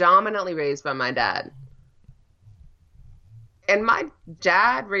predominantly raised by my dad. And my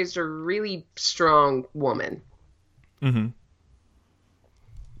dad raised a really strong woman. Mm-hmm.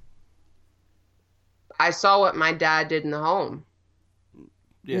 I saw what my dad did in the home.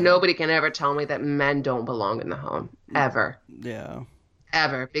 Yeah. Nobody can ever tell me that men don't belong in the home. Ever. Yeah.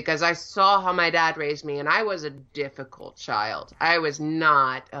 Ever. Because I saw how my dad raised me, and I was a difficult child. I was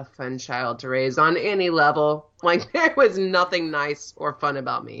not a fun child to raise on any level. Like, there was nothing nice or fun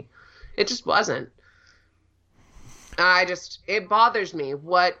about me. It just wasn't. It bothers me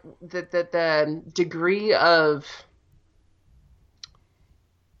what the degree of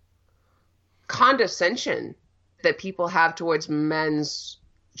condescension that people have towards men's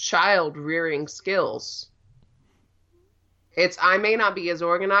child rearing skills. I may not be as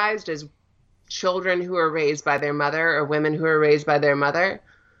organized as children who are raised by their mother or women who are raised by their mother,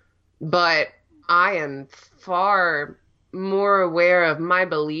 but I am far more aware of my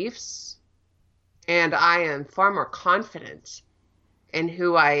beliefs And I am far more confident in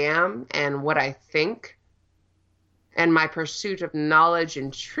who I am and what I think and my pursuit of knowledge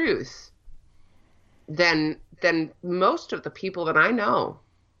and truth than most of the people that I know.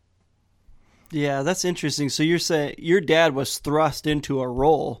 Yeah, that's interesting. So you're saying your dad was thrust into a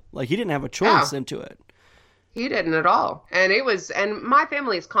role. Like, he didn't have a choice into it. He didn't at all. And my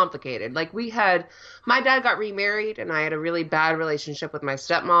family is complicated. Like, my dad got remarried, and I had a really bad relationship with my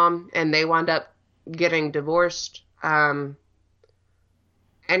stepmom, and they wound up getting divorced. And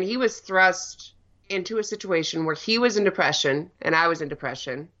he was thrust into a situation where he was in depression and I was in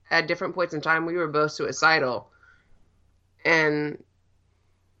depression. At different points in time, we were both suicidal. And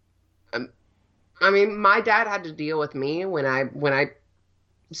I mean, my dad had to deal with me when I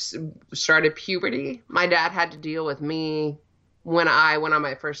started puberty. My dad had to deal with me when I went on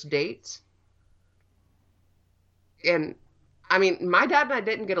my first dates. And I mean, my dad and I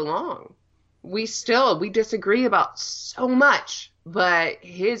didn't get along. We disagree about so much, but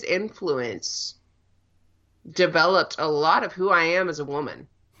his influence developed a lot of who I am as a woman.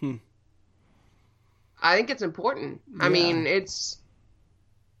 I think it's important. Yeah. I mean, it's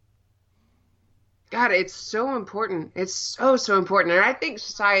so important. It's so important. And I think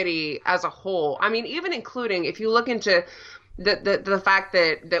society as a whole, I mean, even including, if you look into the fact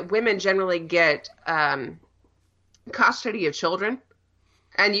that women generally get custody of children,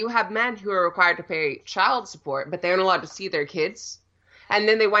 and you have men who are required to pay child support, but they aren't allowed to see their kids. And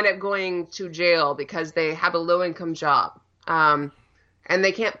then they wind up going to jail because they have a low-income job. And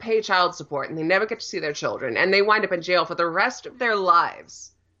they can't pay child support, and they never get to see their children. And they wind up in jail for the rest of their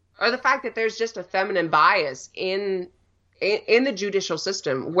lives. Or the fact that there's just a feminine bias in the judicial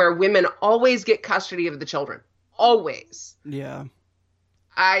system where women always get custody of the children. Always. Yeah.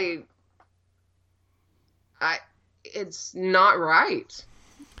 It's not right.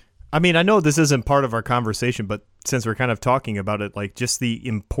 I mean, I know this isn't part of our conversation, but since we're kind of talking about it, like just the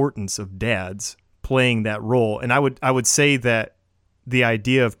importance of dads playing that role. And I would say that the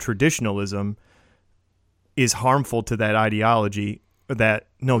idea of traditionalism is harmful to that ideology that,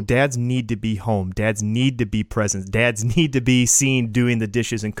 no, dads need to be home. Dads need to be present. Dads need to be seen doing the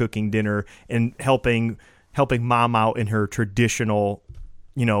dishes and cooking dinner and helping mom out in her traditional,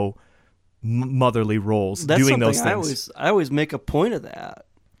 motherly roles. That's doing those something things. I always make a point of that.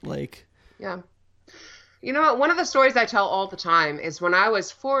 Like, yeah. You know what? One of the stories I tell all the time is when I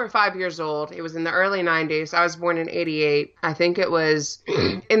was 4 or 5 years old, it was in the early 90s. I was born in 88. I think it was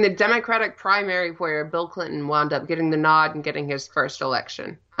in the Democratic primary where Bill Clinton wound up getting the nod and getting his first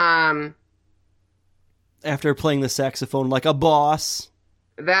election. After playing the saxophone like a boss.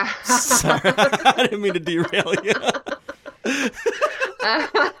 Sorry, I didn't mean to derail you.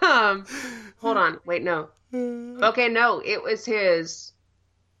 Hold on. Wait, no. Okay, no. It was his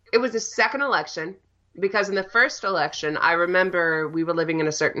second election. Because in the first election, I remember we were living in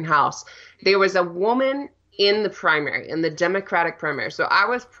a certain house. There was a woman in the primary, in the Democratic primary. So I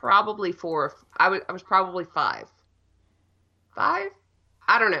was probably I was probably 5. 5?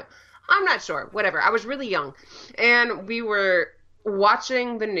 I don't know. I'm not sure. Whatever. I was really young. And we were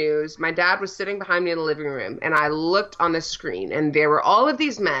watching the news. My dad was sitting behind me in the living room. And I looked on the screen. And there were all of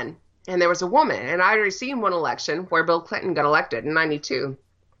these men. And there was a woman. And I had already seen one election where Bill Clinton got elected in 92.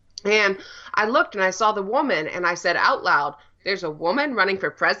 And I looked and I saw the woman and I said out loud, "There's a woman running for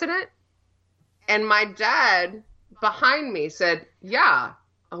president?" And my dad behind me said, "Yeah,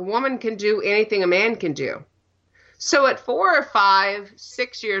 a woman can do anything a man can do." So at 4 or 5,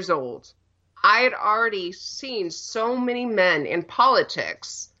 6 years old, I had already seen so many men in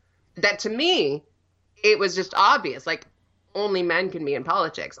politics that to me, it was just obvious. Like, only men can be in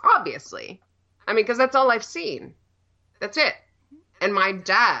politics, obviously. I mean, because that's all I've seen. That's it. And my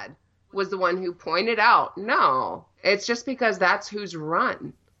dad was the one who pointed out, no, it's just because that's who's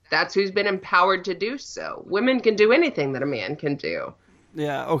run. That's who's been empowered to do so. Women can do anything that a man can do.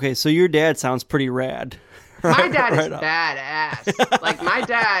 Yeah, okay, so your dad sounds pretty rad. My dad is badass. Like, my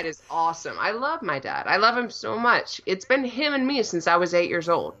dad is awesome. I love my dad. I love him so much. It's been him and me since I was 8 years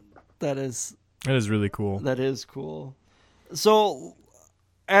old. That is really cool. That is cool. So,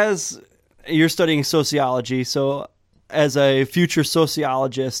 as you're studying sociology, so as a future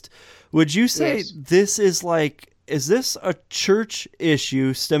sociologist, would you say Yes. this is this a church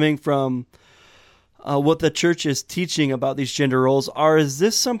issue stemming from what the church is teaching about these gender roles, or is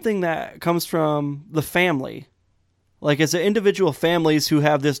this something that comes from the family? Like, is it individual families who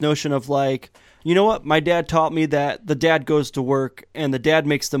have this notion of like, you know what, my dad taught me that the dad goes to work and the dad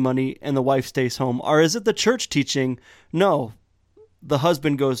makes the money and the wife stays home? Or is it the church teaching, no, the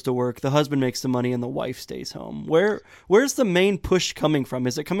husband goes to work, the husband makes the money, and the wife stays home? Where's the main push coming from?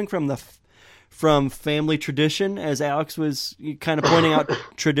 Is it coming from from family tradition, as Alex was kind of pointing out,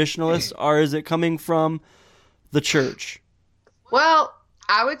 traditionalists, or is it coming from the church? Well,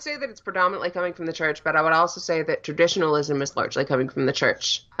 I would say that it's predominantly coming from the church, but I would also say that traditionalism is largely coming from the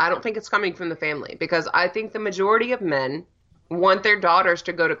church. I don't think it's coming from the family, because I think the majority of men want their daughters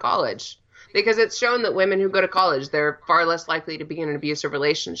to go to college, because it's shown that women who go to college, they're far less likely to be in an abusive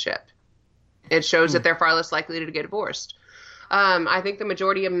relationship. It shows that they're far less likely to get divorced. I think the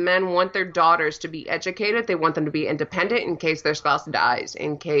majority of men want their daughters to be educated. They want them to be independent in case their spouse dies,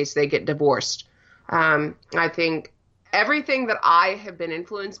 in case they get divorced. I think everything that I have been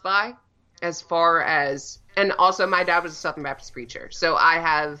influenced by, as far as, and also my dad was a Southern Baptist preacher, so I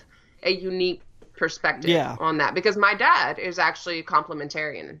have a unique perspective on that, because my dad is actually a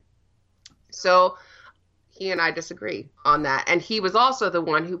complementarian. So he and I disagree on that. And he was also the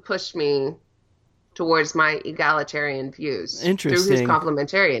one who pushed me towards my egalitarian views through his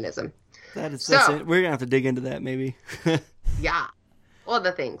complementarianism. That is, that's it. We're going to have to dig into that maybe. Yeah. Well,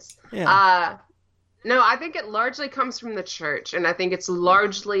 the things. Yeah. No, I think it largely comes from the church. And I think it's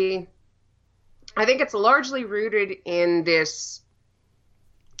largely rooted in this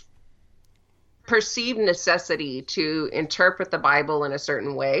perceived necessity to interpret the Bible in a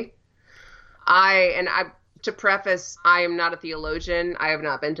certain way. To preface, I am not a theologian. I have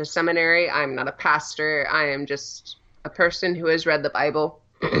not been to seminary. I'm not a pastor. I am just a person who has read the Bible.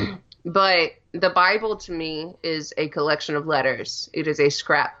 But the Bible to me is a collection of letters. It is a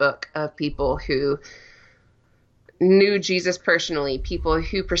scrapbook of people who knew Jesus personally, people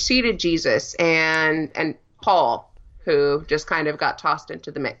who preceded Jesus, and Paul, who just kind of got tossed into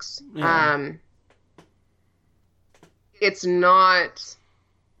the mix. Yeah. It's not...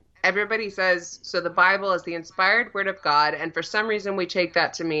 Everybody says, so the Bible is the inspired word of God, and for some reason we take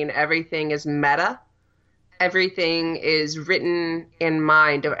that to mean everything is meta. Everything is written in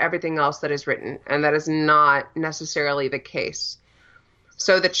mind of everything else that is written, and that is not necessarily the case.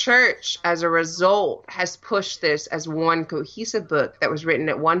 So the church, as a result, has pushed this as one cohesive book that was written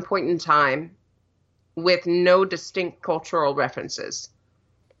at one point in time with no distinct cultural references.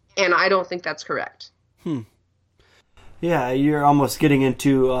 And I don't think that's correct. Yeah, you're almost getting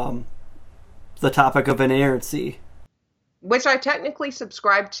into the topic of inerrancy. Which I technically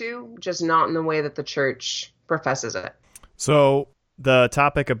subscribe to, just not in the way that the church professes it. So the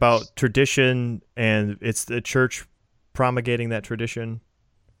topic about tradition, and it's the church promulgating that tradition.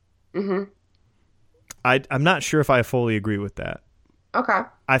 Mm-hmm. I'm not sure if I fully agree with that. Okay.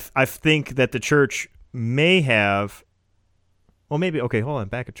 I think that the church may have... Well, maybe... Okay, hold on.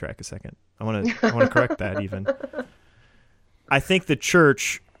 Back a track a second. I want to correct that even. I think the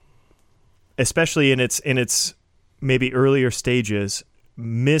church, especially in its maybe earlier stages,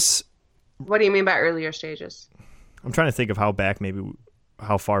 What do you mean by earlier stages? I'm trying to think of how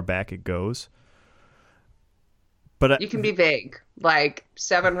far back it goes. But you can be vague, like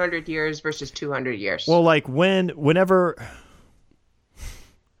 700 years versus 200 years. Well, like whenever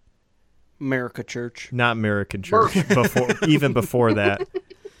America Church, not American Church, even before that,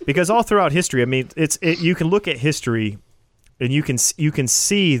 because all throughout history, I mean, you can look at history. And you can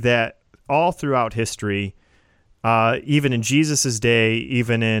see that all throughout history, even in Jesus' day,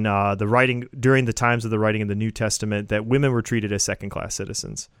 even in the writing during the times of the writing of the New Testament, that women were treated as second-class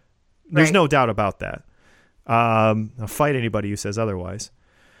citizens. There's no doubt about that. I'll fight anybody who says otherwise.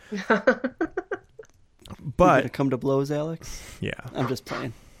 But you gonna come to blows, Alex? Yeah, I'm just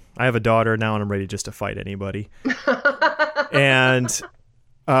playing. I have a daughter now, and I'm ready just to fight anybody. And.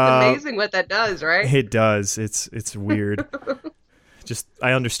 It's amazing what that does, right? It does. It's weird. Just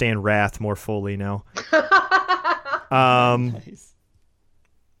I understand wrath more fully now. Nice.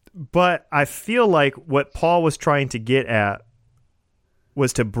 But I feel like what Paul was trying to get at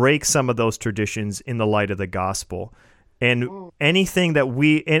was to break some of those traditions in the light of the gospel. And anything that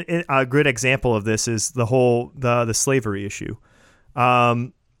and a good example of this is the slavery issue.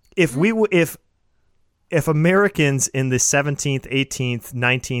 If Americans in the 17th, 18th,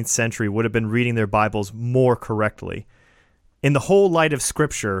 19th century would have been reading their Bibles more correctly, in the whole light of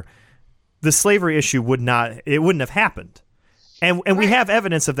Scripture, the slavery issue wouldn't have happened. And we have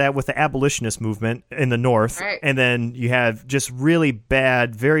evidence of that with the abolitionist movement in the North. Right. And then you have just really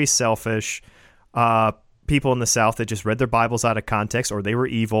bad, very selfish people in the South that just read their Bibles out of context, or they were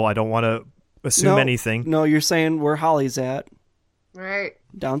evil. I don't want to assume anything. No, you're saying where Holly's at. Right.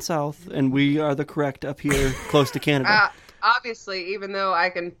 Down south, and we are the correct up here close to Canada. Obviously, even though I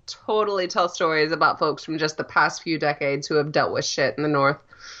can totally tell stories about folks from just the past few decades who have dealt with shit in the North.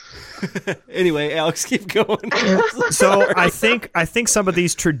 Anyway, Alex, keep going. So I think some of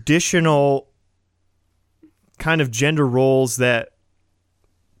these traditional kind of gender roles that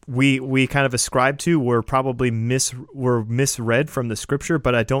we kind of ascribe to were probably misread from the scripture,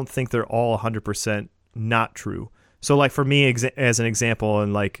 but I don't think they're all 100% not true. So like for me, as an example,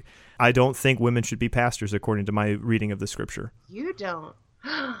 and like I don't think women should be pastors according to my reading of the scripture. You don't?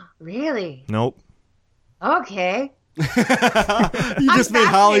 Really? Nope. Okay. You just made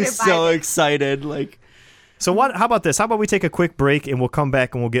Holly fascinated by so this. excited. Like, So how about this? How about we take a quick break and we'll come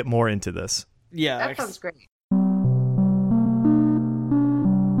back and we'll get more into this. yeah. That sounds great.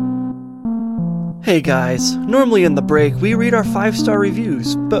 Hey guys, normally in the break we read our 5-star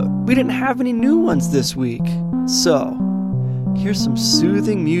reviews, but we didn't have any new ones this week. So, here's some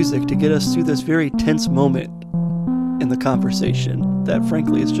soothing music to get us through this very tense moment in the conversation that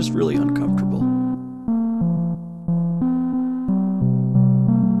frankly is just really uncomfortable.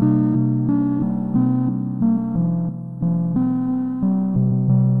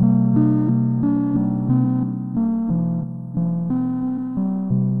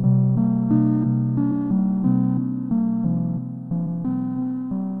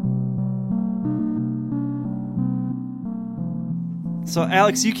 So,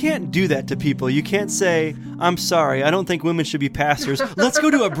 Alex, you can't do that to people. You can't say, I'm sorry, I don't think women should be pastors. Let's go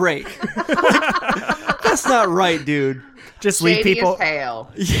to a break. That's not right, dude. Just leave Shady people as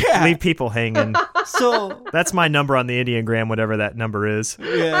hell. Yeah. leave people hanging. So, That's my number on the Enneagram, whatever that number is.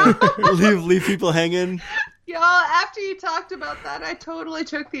 yeah, leave people hanging. Y'all, after you talked about that, I totally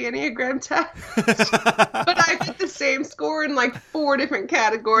took the Enneagram test. But I got the same score in like 4 different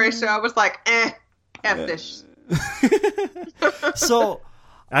categories, so I was like, F this. So,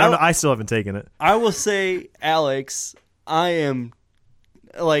 I don't know. I still haven't taken it. I will say, Alex, I am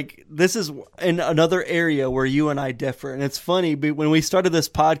like, this is in another area where you and I differ. And it's funny, but when we started this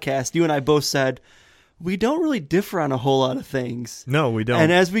podcast, you and I both said, we don't really differ on a whole lot of things. No, we don't.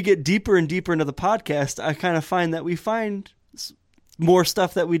 And as we get deeper and deeper into the podcast, I kind of find that we find more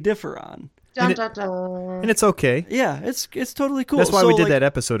stuff that we differ on. Dun, dun, dun. And it's okay. Yeah, it's totally cool. That's why So, we did like, that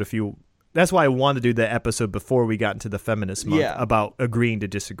episode that's why I wanted to do that episode before we got into the feminist month Yeah. about agreeing to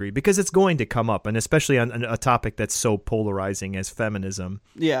disagree, because it's going to come up, and especially on a topic that's so polarizing as feminism.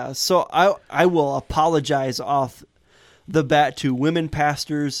 Yeah, so I will apologize off the bat to women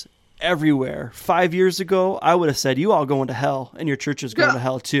pastors everywhere. 5 years ago, I would have said, you all going to hell, and your church is going Yeah. to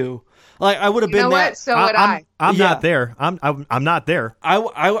hell too. Like, I would have You been know that. what? So would I. I'm Yeah. not there. I'm not there.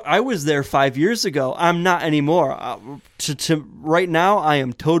 I was there 5 years ago. I'm not anymore. Right now, I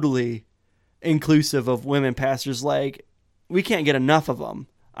am totally inclusive of women pastors. Like, we can't get enough of them.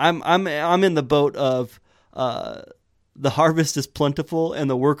 I'm in the boat of the harvest is plentiful and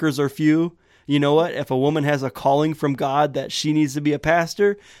the workers are few. You know what? If a woman has a calling from God that she needs to be a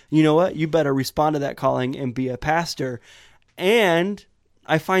pastor, you know what? You better respond to that calling and be a pastor. And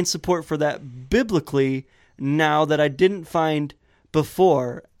I find support for that biblically now that I didn't find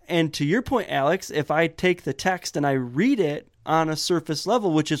before. And to your point, Alex, if I take the text and I read it on a surface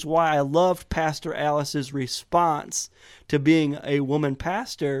level, which is why I loved Pastor Alice's response to being a woman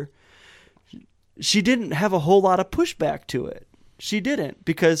pastor, she didn't have a whole lot of pushback to it. She didn't,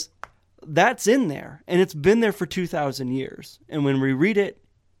 because that's in there, and it's been there for 2,000 years. And when we read it,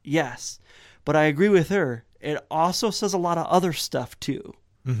 yes. But I agree with her. It also says a lot of other stuff, too.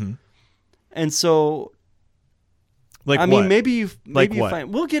 Mm-hmm. And so, Like I mean, what? maybe you Like what?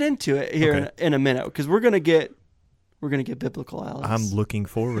 find, we'll get into it here Okay. in a minute, because we're gonna get biblical, Alex. I'm looking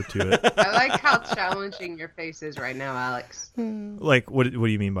forward to it. I like how challenging your face is right now, Alex. Like, what do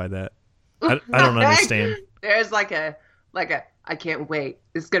you mean by that? I don't understand. There's like a I can't wait.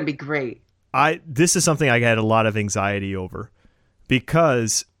 It's gonna be great. This is something I had a lot of anxiety over,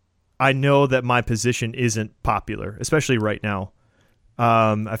 because I know that my position isn't popular, especially right now.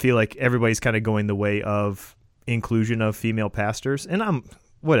 I feel like everybody's kind of going the way of inclusion of female pastors, and I'm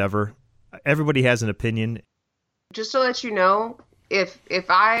whatever. Everybody has an opinion. Just to let you know, if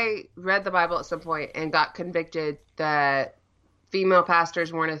I read the Bible at some point and got convicted that female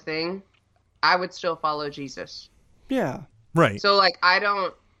pastors weren't a thing, I would still follow Jesus. Yeah. Right. So like I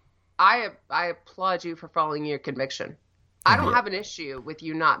applaud you for following your conviction. I don't have an issue with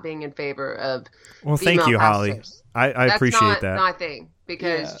you not being in favor of Well, thank female you, Holly. pastors. I That's appreciate not that. my thing,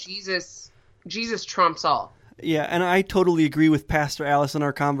 because Jesus trumps all. Yeah, and I totally agree with Pastor Alice in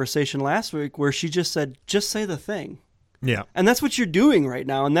our conversation last week, where she just said, just say the thing. Yeah. And that's what you're doing right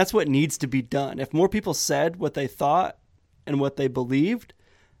now, and that's what needs to be done. If more people said what they thought and what they believed,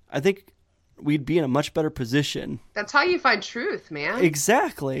 I think we'd be in a much better position. That's how you find truth, man.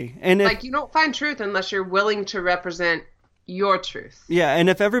 Exactly. And if, Like, you don't find truth unless you're willing to represent your truth. yeah, and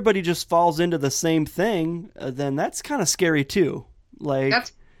if everybody just falls into the same thing, then that's kind of scary too. Like,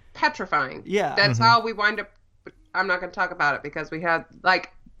 That's petrifying. Yeah. That's how we wind up. I'm not going to talk about it because we had,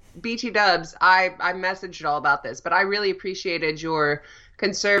 like, BT Dubs, I messaged all about this, but I really appreciated your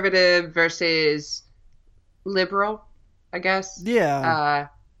conservative versus liberal, I guess. Yeah.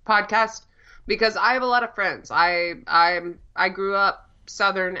 Podcast, because I have a lot of friends. I grew up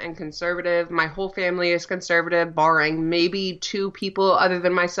Southern and conservative. My whole family is conservative, barring maybe 2 people other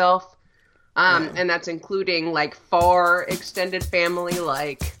than myself. And that's including like far extended family,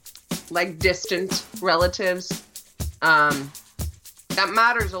 like distant relatives. That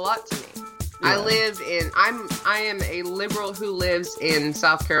matters a lot to me. Yeah. I am a liberal who lives in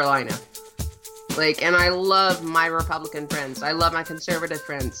South Carolina. Like, and I love my Republican friends. I love my conservative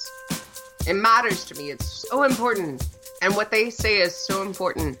friends. It matters to me. It's so important. And what they say is so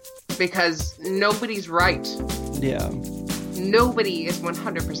important because nobody's right. Yeah. Nobody is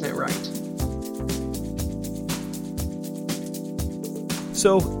 100% right.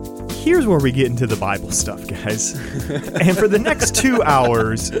 So here's where we get into the Bible stuff, guys. And for the next 2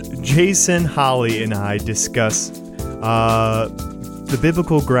 hours, Jason, Holly, and I discuss the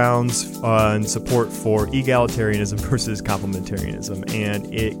biblical grounds and support for egalitarianism versus complementarianism, and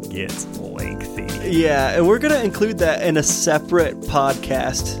it gets lengthy. Yeah, and we're going to include that in a separate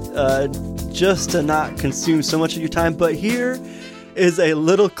podcast just to not consume so much of your time. But here is a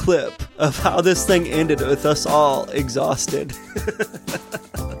little clip of how this thing ended with us all exhausted.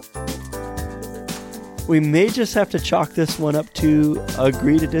 We may just have to chalk this one up to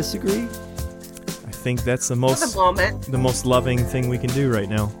agree to disagree. I think that's the For the moment. most loving thing we can do right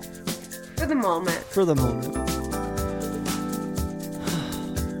now. For the moment. For the moment.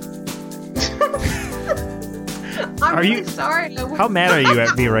 I'm Are really you- sorry. How mad are you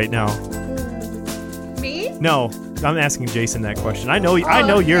at me right now? Me? No, I'm asking Jason that question. I know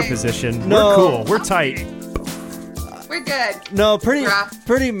your okay. position. No. We're cool. We're tight. We're good. No, pretty Rough.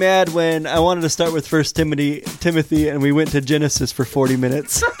 mad when I wanted to start with First Timothy and we went to Genesis for 40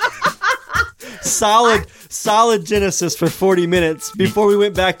 minutes. solid Genesis for 40 minutes before we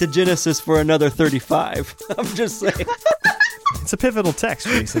went back to Genesis for another 35. I'm just saying. It's a pivotal text,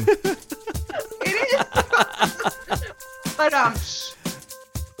 Jason. It is. But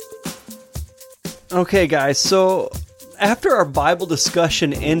Okay, guys, so after our Bible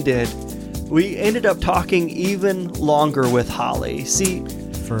discussion ended, we ended up talking even longer with Holly. See,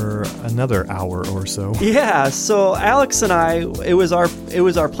 For another hour or so. yeah, so Alex and I, it was our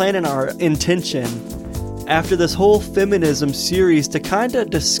plan and our intention after this whole feminism series to kind of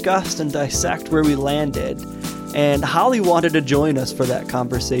discuss and dissect where we landed. And Holly wanted to join us for that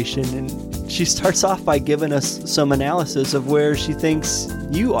conversation, and she starts off by giving us some analysis of where she thinks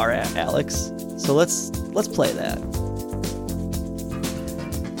you are at, Alex. So let's play that.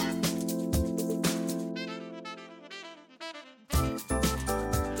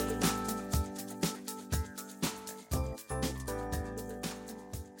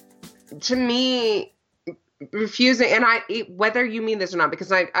 to me, refusing, and whether you mean this or not,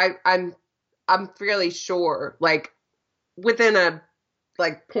 because I'm fairly sure, like within a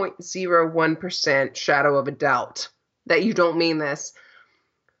 0.01% shadow of a doubt that you don't mean this.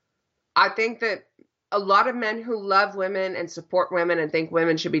 I think that a lot of men who love women and support women and think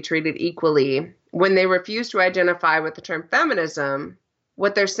women should be treated equally, when they refuse to identify with the term feminism,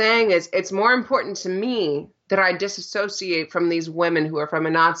 what they're saying is it's more important to me that I disassociate from these women who are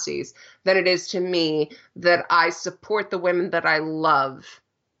feminazis than it is to me that I support the women that I love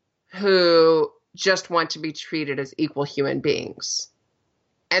who just want to be treated as equal human beings.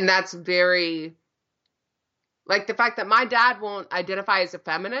 And that's very, like the fact that my dad won't identify as a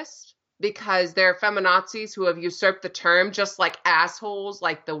feminist because there are feminazis who have usurped the term, just like assholes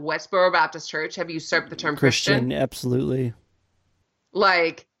like the Westboro Baptist Church have usurped the term Christian. Absolutely.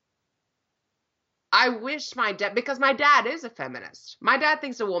 Like, I wish my dad, because my dad is a feminist. My dad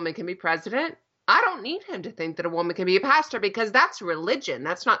thinks a woman can be president. I don't need him to think that a woman can be a pastor because that's religion.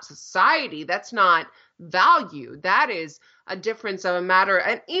 That's not society. That's not value. That is a difference of a matter.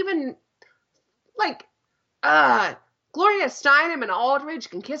 And even like, Gloria Steinem and Aldridge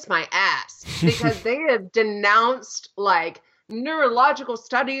can kiss my ass because they have denounced like neurological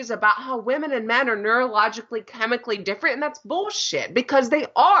studies about how women and men are neurologically, chemically different. And that's bullshit because they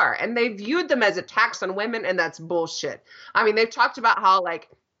are. And they viewed them as attacks on women. And that's bullshit. I mean, they've talked about how like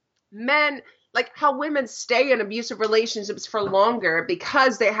men, like how women stay in abusive relationships for longer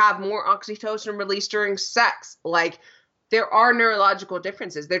because they have more oxytocin released during sex. Like there are neurological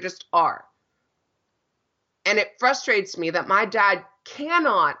differences. There just are. And it frustrates me that my dad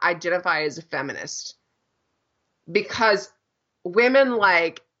cannot identify as a feminist because women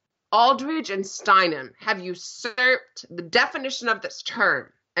like Aldridge and Steinem have usurped the definition of this term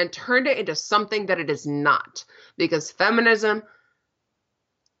and turned it into something that it is not. Because feminism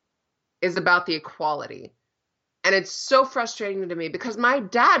is about the equality. And it's so frustrating to me because my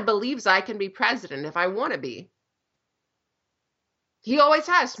dad believes I can be president if I want to be. He always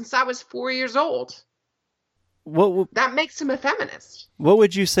has since I was 4 years old. That makes him a feminist. What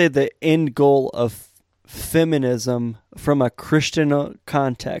would you say the end goal of feminism from a Christian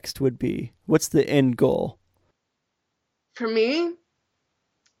context would be? What's the end goal? For me,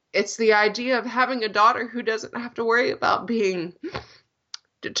 it's the idea of having a daughter who doesn't have to worry about being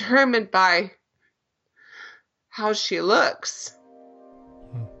determined by how she looks.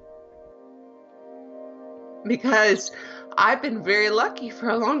 Because I've been very lucky for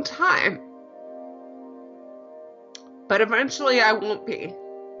a long time. But eventually I won't be.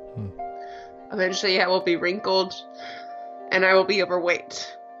 Eventually I will be wrinkled and I will be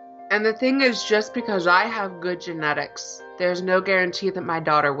overweight. And the thing is, just because I have good genetics, there's no guarantee that my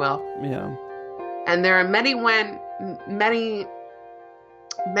daughter will. Yeah. And there are many men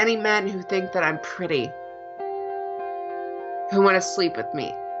who think that I'm pretty, who want to sleep with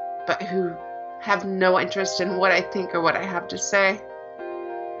me, but who have no interest in what I think or what I have to say.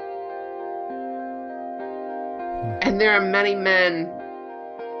 And there are many men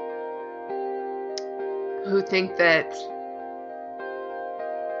who think that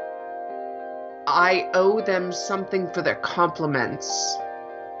I owe them something for their compliments.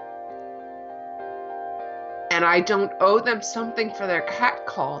 And I don't owe them something for their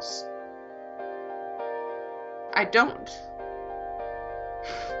catcalls. I don't.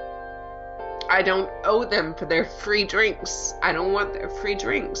 I don't owe them for their free drinks. I don't want their free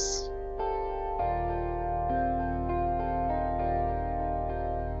drinks.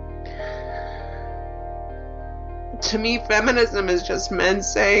 To me, feminism is just men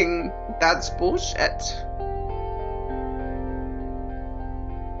saying that's bullshit.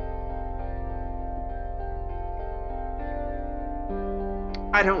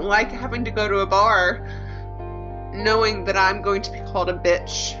 I don't like having to go to a bar knowing that I'm going to be called a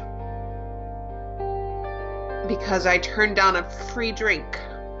bitch because I turned down a free drink.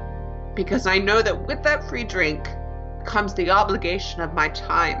 Because I know that with that free drink comes the obligation of my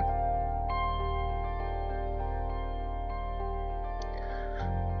time.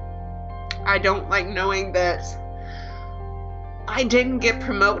 I don't like knowing that I didn't get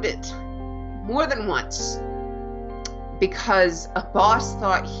promoted more than once because a boss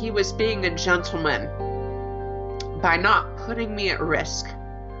thought he was being a gentleman by not putting me at risk.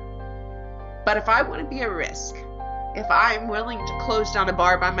 But if I want to be at risk, if I'm willing to close down a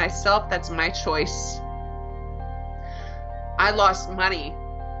bar by myself, that's my choice. I lost money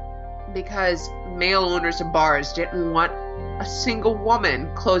because male owners of bars didn't want a single woman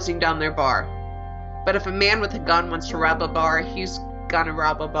closing down their bar. But if a man with a gun wants to rob a bar, he's gonna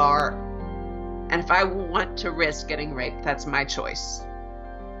rob a bar. And if I want to risk getting raped, that's my choice.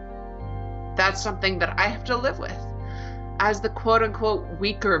 That's something that I have to live with as the quote-unquote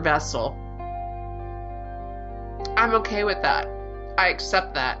weaker vessel. I'm okay with that. I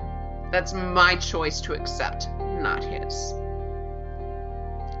accept that. That's my choice to accept, not his.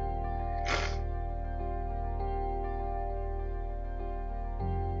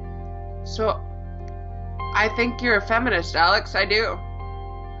 So, I think you're a feminist, Alex. I do.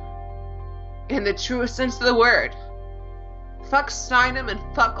 In the truest sense of the word. Fuck Steinem and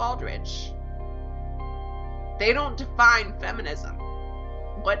fuck Aldrich. They don't define feminism.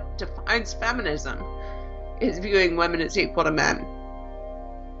 What defines feminism is viewing women as equal to men.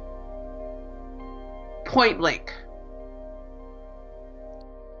 Point blank.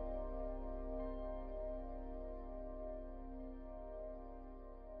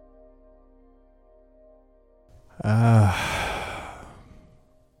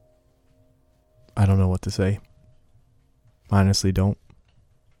 I don't know what to say. Honestly, don't.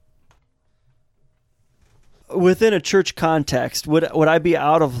 Within a church context, would I be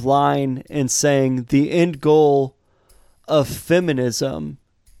out of line in saying the end goal of feminism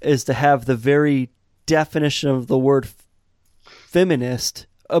is to have the very definition of the word feminist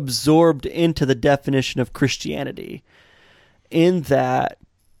absorbed into the definition of Christianity, in that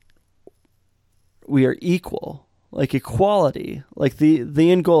we are equal, like equality, like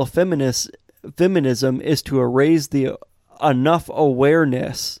the end goal of feminism is to raise the enough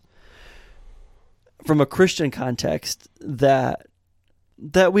awareness from a Christian context that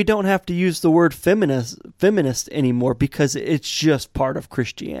we don't have to use the word feminist anymore because it's just part of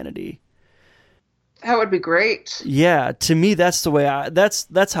Christianity. That would be great. Yeah, to me that's the way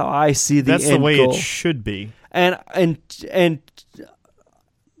that's how I see the end goal. That's the way it should be. And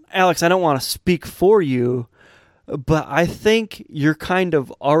Alex, I don't want to speak for you, but I think you're kind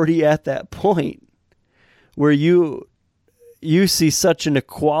of already at that point where you you see such an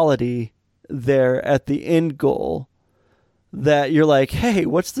equality there at the end goal that you're like, hey,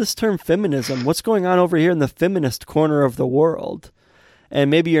 what's this term feminism? What's going on over here in the feminist corner of the world? And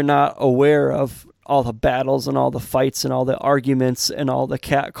maybe you're not aware of all the battles and all the fights and all the arguments and all the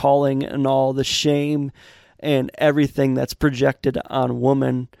catcalling and all the shame and everything that's projected on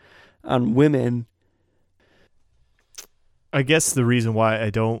women. I guess the reason why I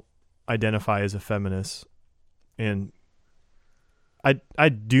don't identify as a feminist, and I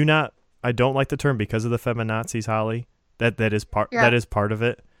don't like the term because of the feminazis, Holly. That is part of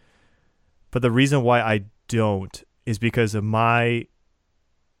it. But the reason why I don't is because of my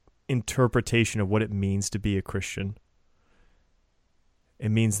interpretation of what it means to be a Christian. It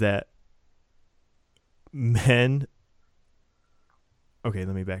means that men... Okay,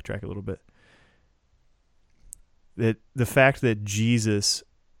 let me backtrack a little bit. That the fact that Jesus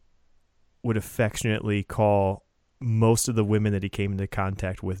would affectionately call most of the women that he came into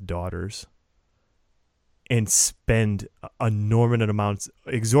contact with daughters and spend exorbitant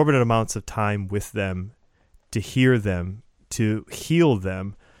amounts of time with them to hear them, to heal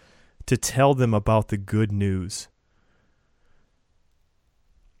them, to tell them about the good news.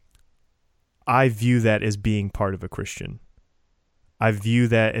 I view that as being part of a Christian. I view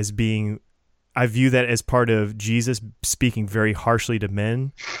that as part of Jesus speaking very harshly to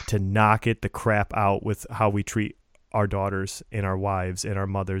men to knock it the crap out with how we treat our daughters and our wives and our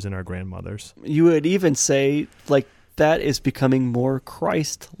mothers and our grandmothers. You would even say, like, that is becoming more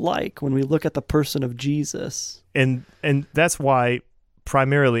Christ-like when we look at the person of Jesus. And that's why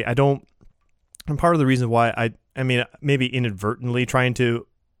primarily and part of the reason why I mean, maybe inadvertently trying to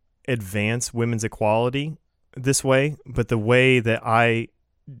advance women's equality this way, but the way that I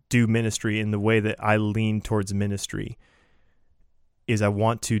do ministry and the way that I lean towards ministry is I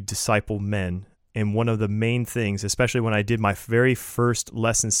want to disciple men. And one of the main things, especially when I did my very first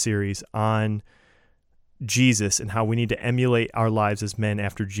lesson series on Jesus and how we need to emulate our lives as men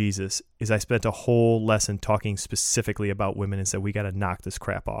after Jesus, is I spent a whole lesson talking specifically about women and said, we got to knock this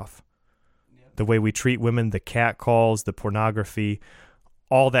crap off. Yep. The way we treat women, the catcalls, the pornography,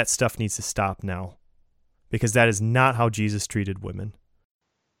 all that stuff needs to stop now, because that is not how Jesus treated women.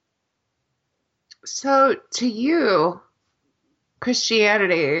 So to you,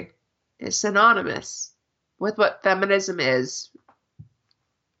 Christianity is synonymous with what feminism is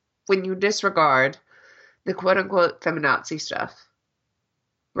when you disregard the quote-unquote feminazi stuff,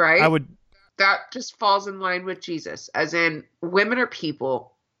 right? That just falls in line with Jesus, as in women are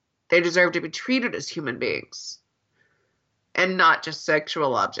people. They deserve to be treated as human beings and not just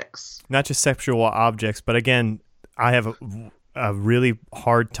sexual objects. Not just sexual objects, but again, I have a really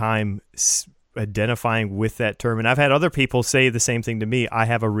hard time identifying with that term, and I've had other people say the same thing to me. I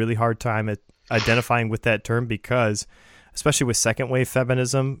have a really hard time at identifying with that term because, especially with second wave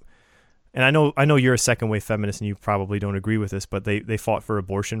feminism, and I know you're a second wave feminist and you probably don't agree with this, but they fought for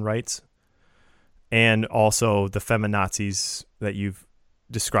abortion rights, and also the feminazis that you've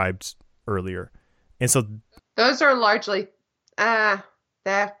described earlier, and so those are largely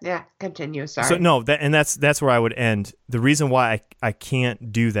continue. Sorry. So no, that's where I would end. The reason why I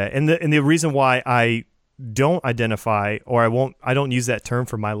can't do that, and the reason why I don't identify or I don't use that term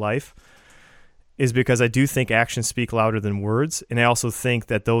for my life, is because I do think actions speak louder than words, and I also think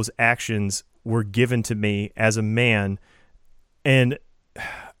that those actions were given to me as a man, and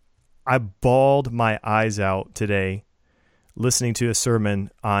I bawled my eyes out today listening to a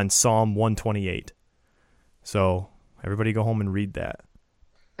sermon on Psalm 128. So everybody go home and read that.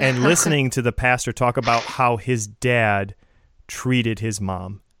 And listening to the pastor talk about how his dad treated his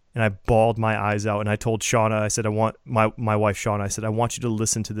mom. And I bawled my eyes out. And I told Shauna, I said, I want my wife, Shauna, I said, I want you to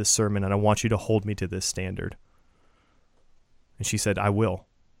listen to this sermon and I want you to hold me to this standard. And she said, I will.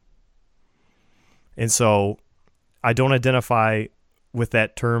 And so I don't identify with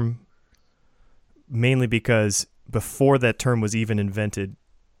that term mainly because before that term was even invented,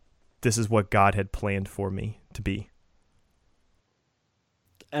 this is what God had planned for me to be.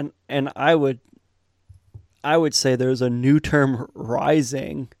 And I would say there's a new term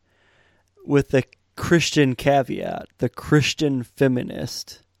rising with the Christian caveat, the Christian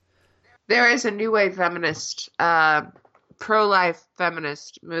feminist. There is a new wave feminist, pro-life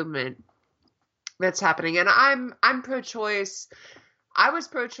feminist movement that's happening, and I'm pro-choice. I was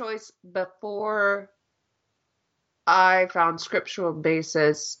pro-choice before I found scriptural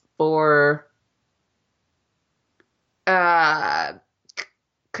basis for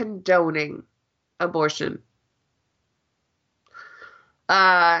condoning abortion.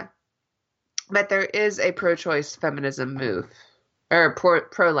 But there is a pro-choice feminism move, or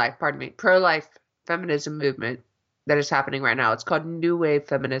pro-life feminism movement that is happening right now. It's called New Wave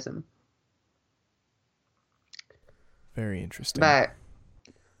Feminism. Very interesting. But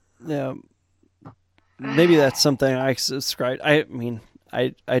Yeah, maybe that's something I subscribe. I mean,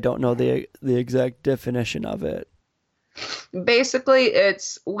 I don't know the exact definition of it. basically, they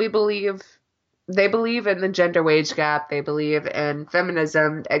believe in the gender wage gap. They believe in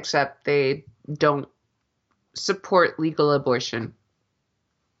feminism, except they don't support legal abortion.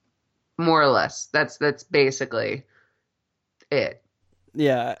 More or less. That's basically it.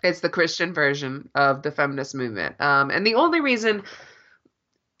 Yeah, It's the Christian version of the feminist movement. And the only reason,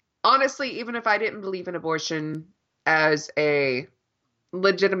 honestly, even if I didn't believe in abortion as a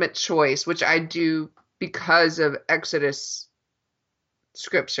legitimate choice, which I do because of Exodus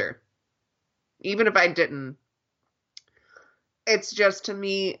scripture, even if I didn't, it's just, to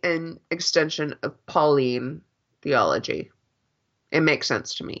me, an extension of Pauline theology. It makes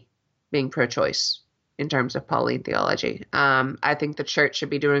sense to me, being pro-choice in terms of Pauline theology. I think the church should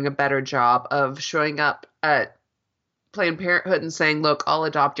be doing a better job of showing up at Planned Parenthood and saying, look, I'll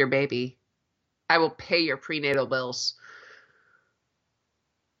adopt your baby. I will pay your prenatal bills.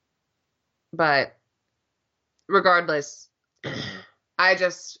 But regardless, I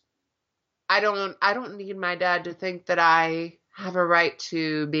don't need my dad to think that I have a right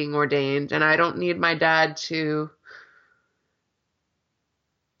to being ordained, and I don't need my dad to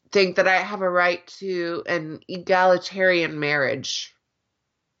think that I have a right to an egalitarian marriage.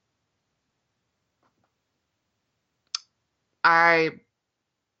 I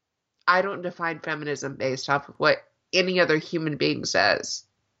don't define feminism based off of what any other human being says.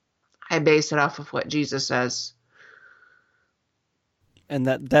 I base it off of what Jesus says. and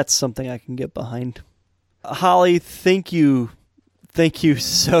that's something I can get behind. Holly, thank you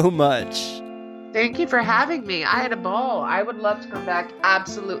so much. Thank you for having me. I had a ball. I would love to come back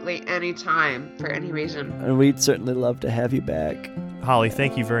absolutely any time for any reason. And we'd certainly love to have you back. Holly,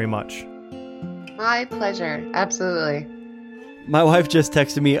 thank you very much. My pleasure. Absolutely. My wife just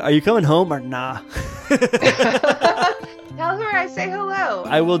texted me, are you coming home or nah? Tell her I say hello.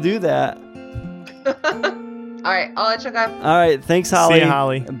 I will do that. All right, I'll let you go. All right, thanks, Holly. See ya,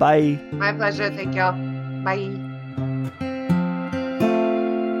 Holly. Bye. My pleasure. Thank y'all. Bye.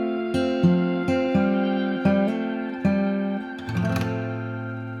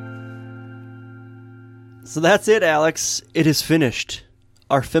 So that's it, Alex. It is finished.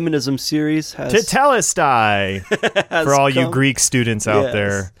 Our feminism series has Tetelestai has for all you come- Greek students out Yes.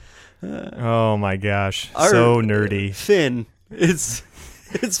 there. Oh my gosh, Our- so nerdy. Finn. It's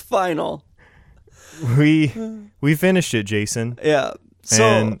final. We finished it, Jason. Yeah. So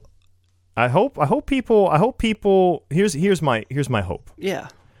And I hope people here's my hope. yeah.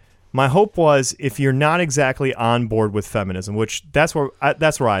 My hope was, if you're not exactly on board with feminism, which that's where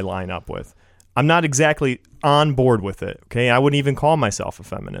I line up with. I'm not exactly on board with it, okay? I wouldn't even call myself a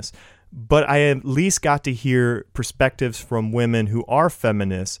feminist. But I at least got to hear perspectives from women who are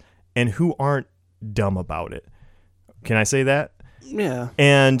feminists and who aren't dumb about it. Can I say that? Yeah.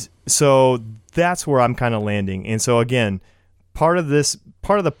 And so that's where I'm kind of landing. And so again, part of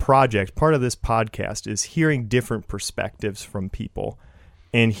the project, part of this podcast is hearing different perspectives from people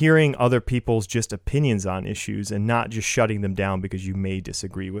and hearing other people's just opinions on issues and not just shutting them down because you may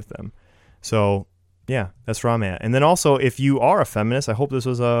disagree with them. So yeah, that's where I'm at. And then also, if you are a feminist, I hope this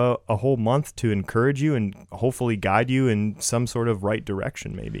was a whole month to encourage you and hopefully guide you in some sort of right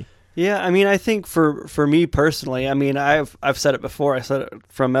direction, maybe. Yeah, I mean, I think for me personally, I mean, I've said it before. I said it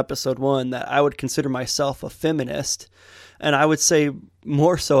from episode 1 that I would consider myself a feminist, and I would say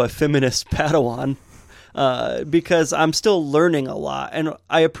more so a feminist Padawan, because I'm still learning a lot. And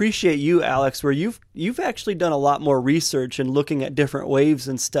I appreciate you, Alex, where you've actually done a lot more research and looking at different waves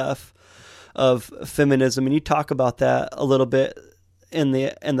and stuff of feminism, and you talk about that a little bit in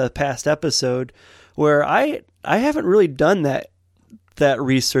the past episode, where I haven't really done that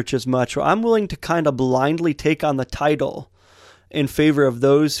research as much. I'm willing to kind of blindly take on the title in favor of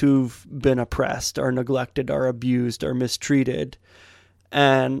those who've been oppressed or neglected or abused or mistreated.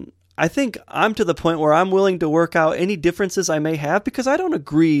 And I think I'm to the point where I'm willing to work out any differences I may have, because I don't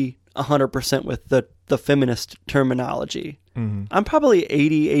agree 100% with the feminist terminology. Mm-hmm. I'm probably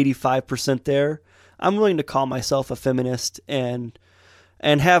 80-85% there. I'm willing to call myself a feminist and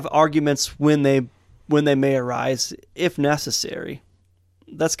have arguments when they may arise if necessary.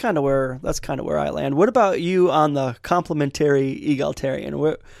 That's kind of where I land. What about you on the complementary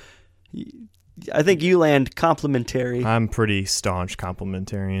egalitarian? I think you land complementary. I'm pretty staunch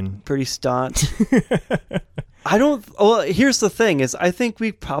complementarian. Pretty staunch. Well, here's the thing: is I think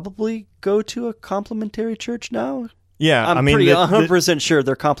we probably go to a complementary church now. Yeah, I'm I mean, pretty 100% sure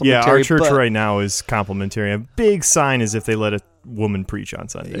they're yeah, complementary. our church but, right now is complimentary. A big sign is if they let a woman preach on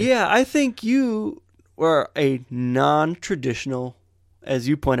Sunday. Yeah, I think you were a non-traditional, as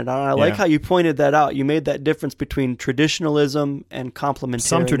you pointed out. I like Yeah. how you pointed that out. You made that difference between traditionalism and complementarianism.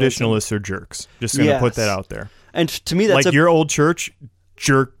 Some traditionalists are jerks. Just going to put Yes. that out there. And to me, that's Like your old church,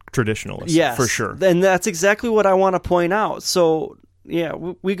 jerk traditionalists. yes, For sure. And that's exactly what I want to point out. So, yeah,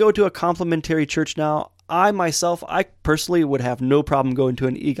 we go to a complementary church now. I personally would have no problem going to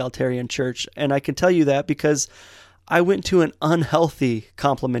an egalitarian church. And I can tell you that because I went to an unhealthy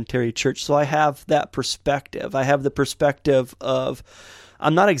complementary church. So I have that perspective. I have the perspective of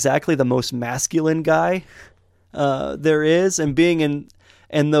I'm not exactly the most masculine guy there is. And being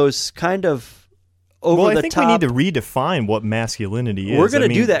in those kind of over Well, the I think top. we need to redefine what masculinity is. We're going to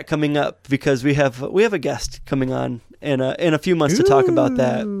I do mean, that coming up because we have a guest coming on in a few months to talk about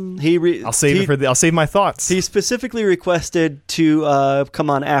that. I'll save my thoughts. He specifically requested to come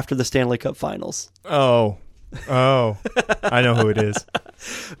on after the Stanley Cup Finals. Oh, I know who it is.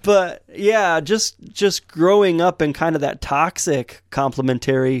 But yeah, just growing up in kind of that toxic,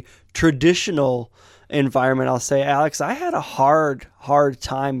 complementary, traditional environment, I'll say, Alex, I had a hard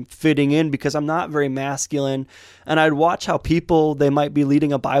time fitting in because I'm not very masculine. And I'd watch how people, they might be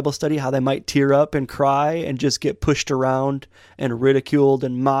leading a Bible study, how they might tear up and cry and just get pushed around and ridiculed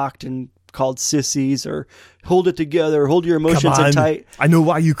and mocked and called sissies or hold it together, hold your emotions in tight. I know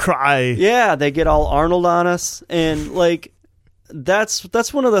why you cry. Yeah, they get all Arnold on us. And like, that's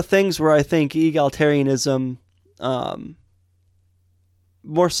one of the things where I think egalitarianism,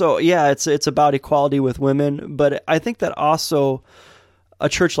 more so, yeah, it's about equality with women, but I think that also a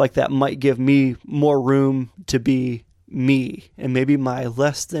church like that might give me more room to be me and maybe my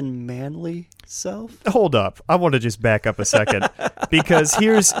less than manly self. Hold up. I want to just back up a second because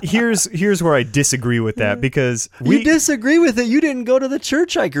here's where I disagree with that because You disagree with it. You didn't go to the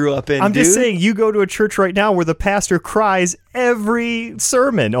church I grew up in. I'm just dude. saying you go to a church right now where the pastor cries every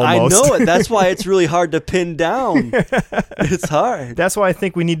sermon I almost. know it. That's why it's really hard to pin down. It's hard. That's why I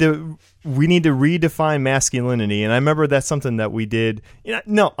think we need to redefine masculinity. And I remember that's something that we did.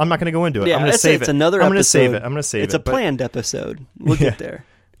 No, I'm not going to go into it. Yeah, I'm going to it's save it. another I'm going to episode. save it. I'm going to save It's it. a planned episode. We'll Yeah. get there.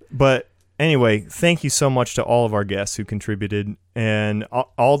 But anyway, thank you so much to all of our guests who contributed and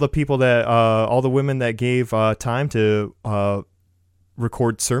all the people that, all the women that gave time to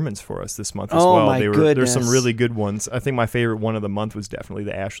record sermons for us this month as Oh, well. my There's some goodness. really good ones. I think my favorite one of the month was definitely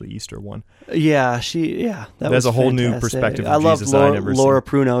the Ashley Easter one. Yeah, that was a whole new fantastic. perspective of I loved Jesus I never Laura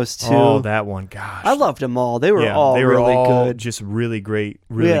seen. Prunos too. Oh, that one, gosh. I loved them all. They were yeah, all they were really all good. just really great,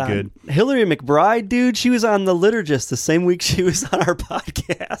 really Yeah. good. Hillary McBride, dude, she was on The Liturgist the same week she was on our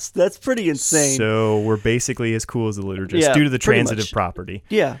podcast. That's pretty insane. So we're basically as cool as the liturgist Yeah, due to the pretty transitive much. property.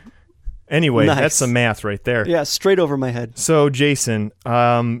 Yeah, Anyway, Nice. that's some math right there. yeah, straight over my head. So, Jason,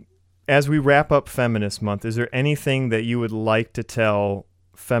 as we wrap up Feminist Month, is there anything that you would like to tell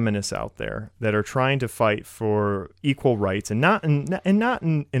feminists out there that are trying to fight for equal rights and not in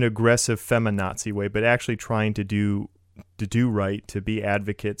an aggressive feminazi way, but actually trying to do right, to be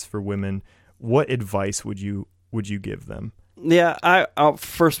advocates for women? What advice would you give them? Yeah, I'll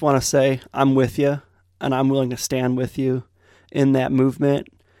first want to say I'm with you, and I'm willing to stand with you in that movement.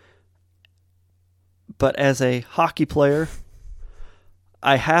 But as a hockey player,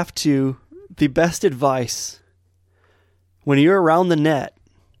 I have to, the best advice, when you're around the net,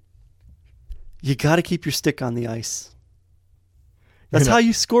 you got to keep your stick on the ice. That's how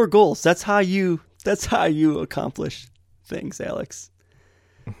you score goals. That's how you accomplish things, Alex.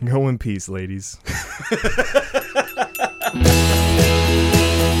 Go in peace, ladies.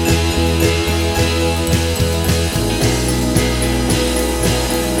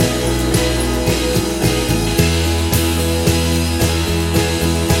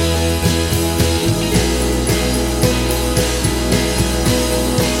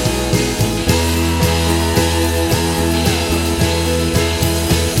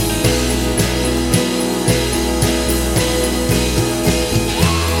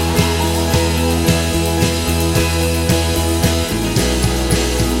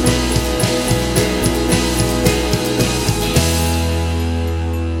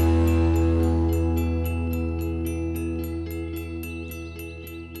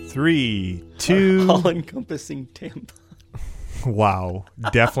 Three, two. All-encompassing tampon Wow.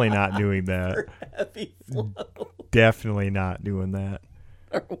 Definitely not doing that. heavy flow Definitely not doing that.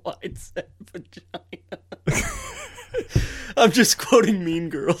 or wide set vagina. I'm just quoting Mean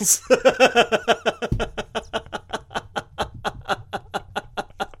Girls.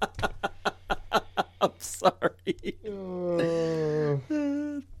 I'm sorry. All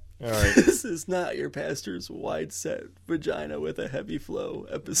right. This is not your pastor's wide set vagina with a heavy flow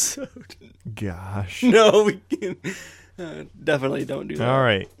episode. Gosh. No, we can, definitely don't do that. All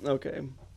right. Okay.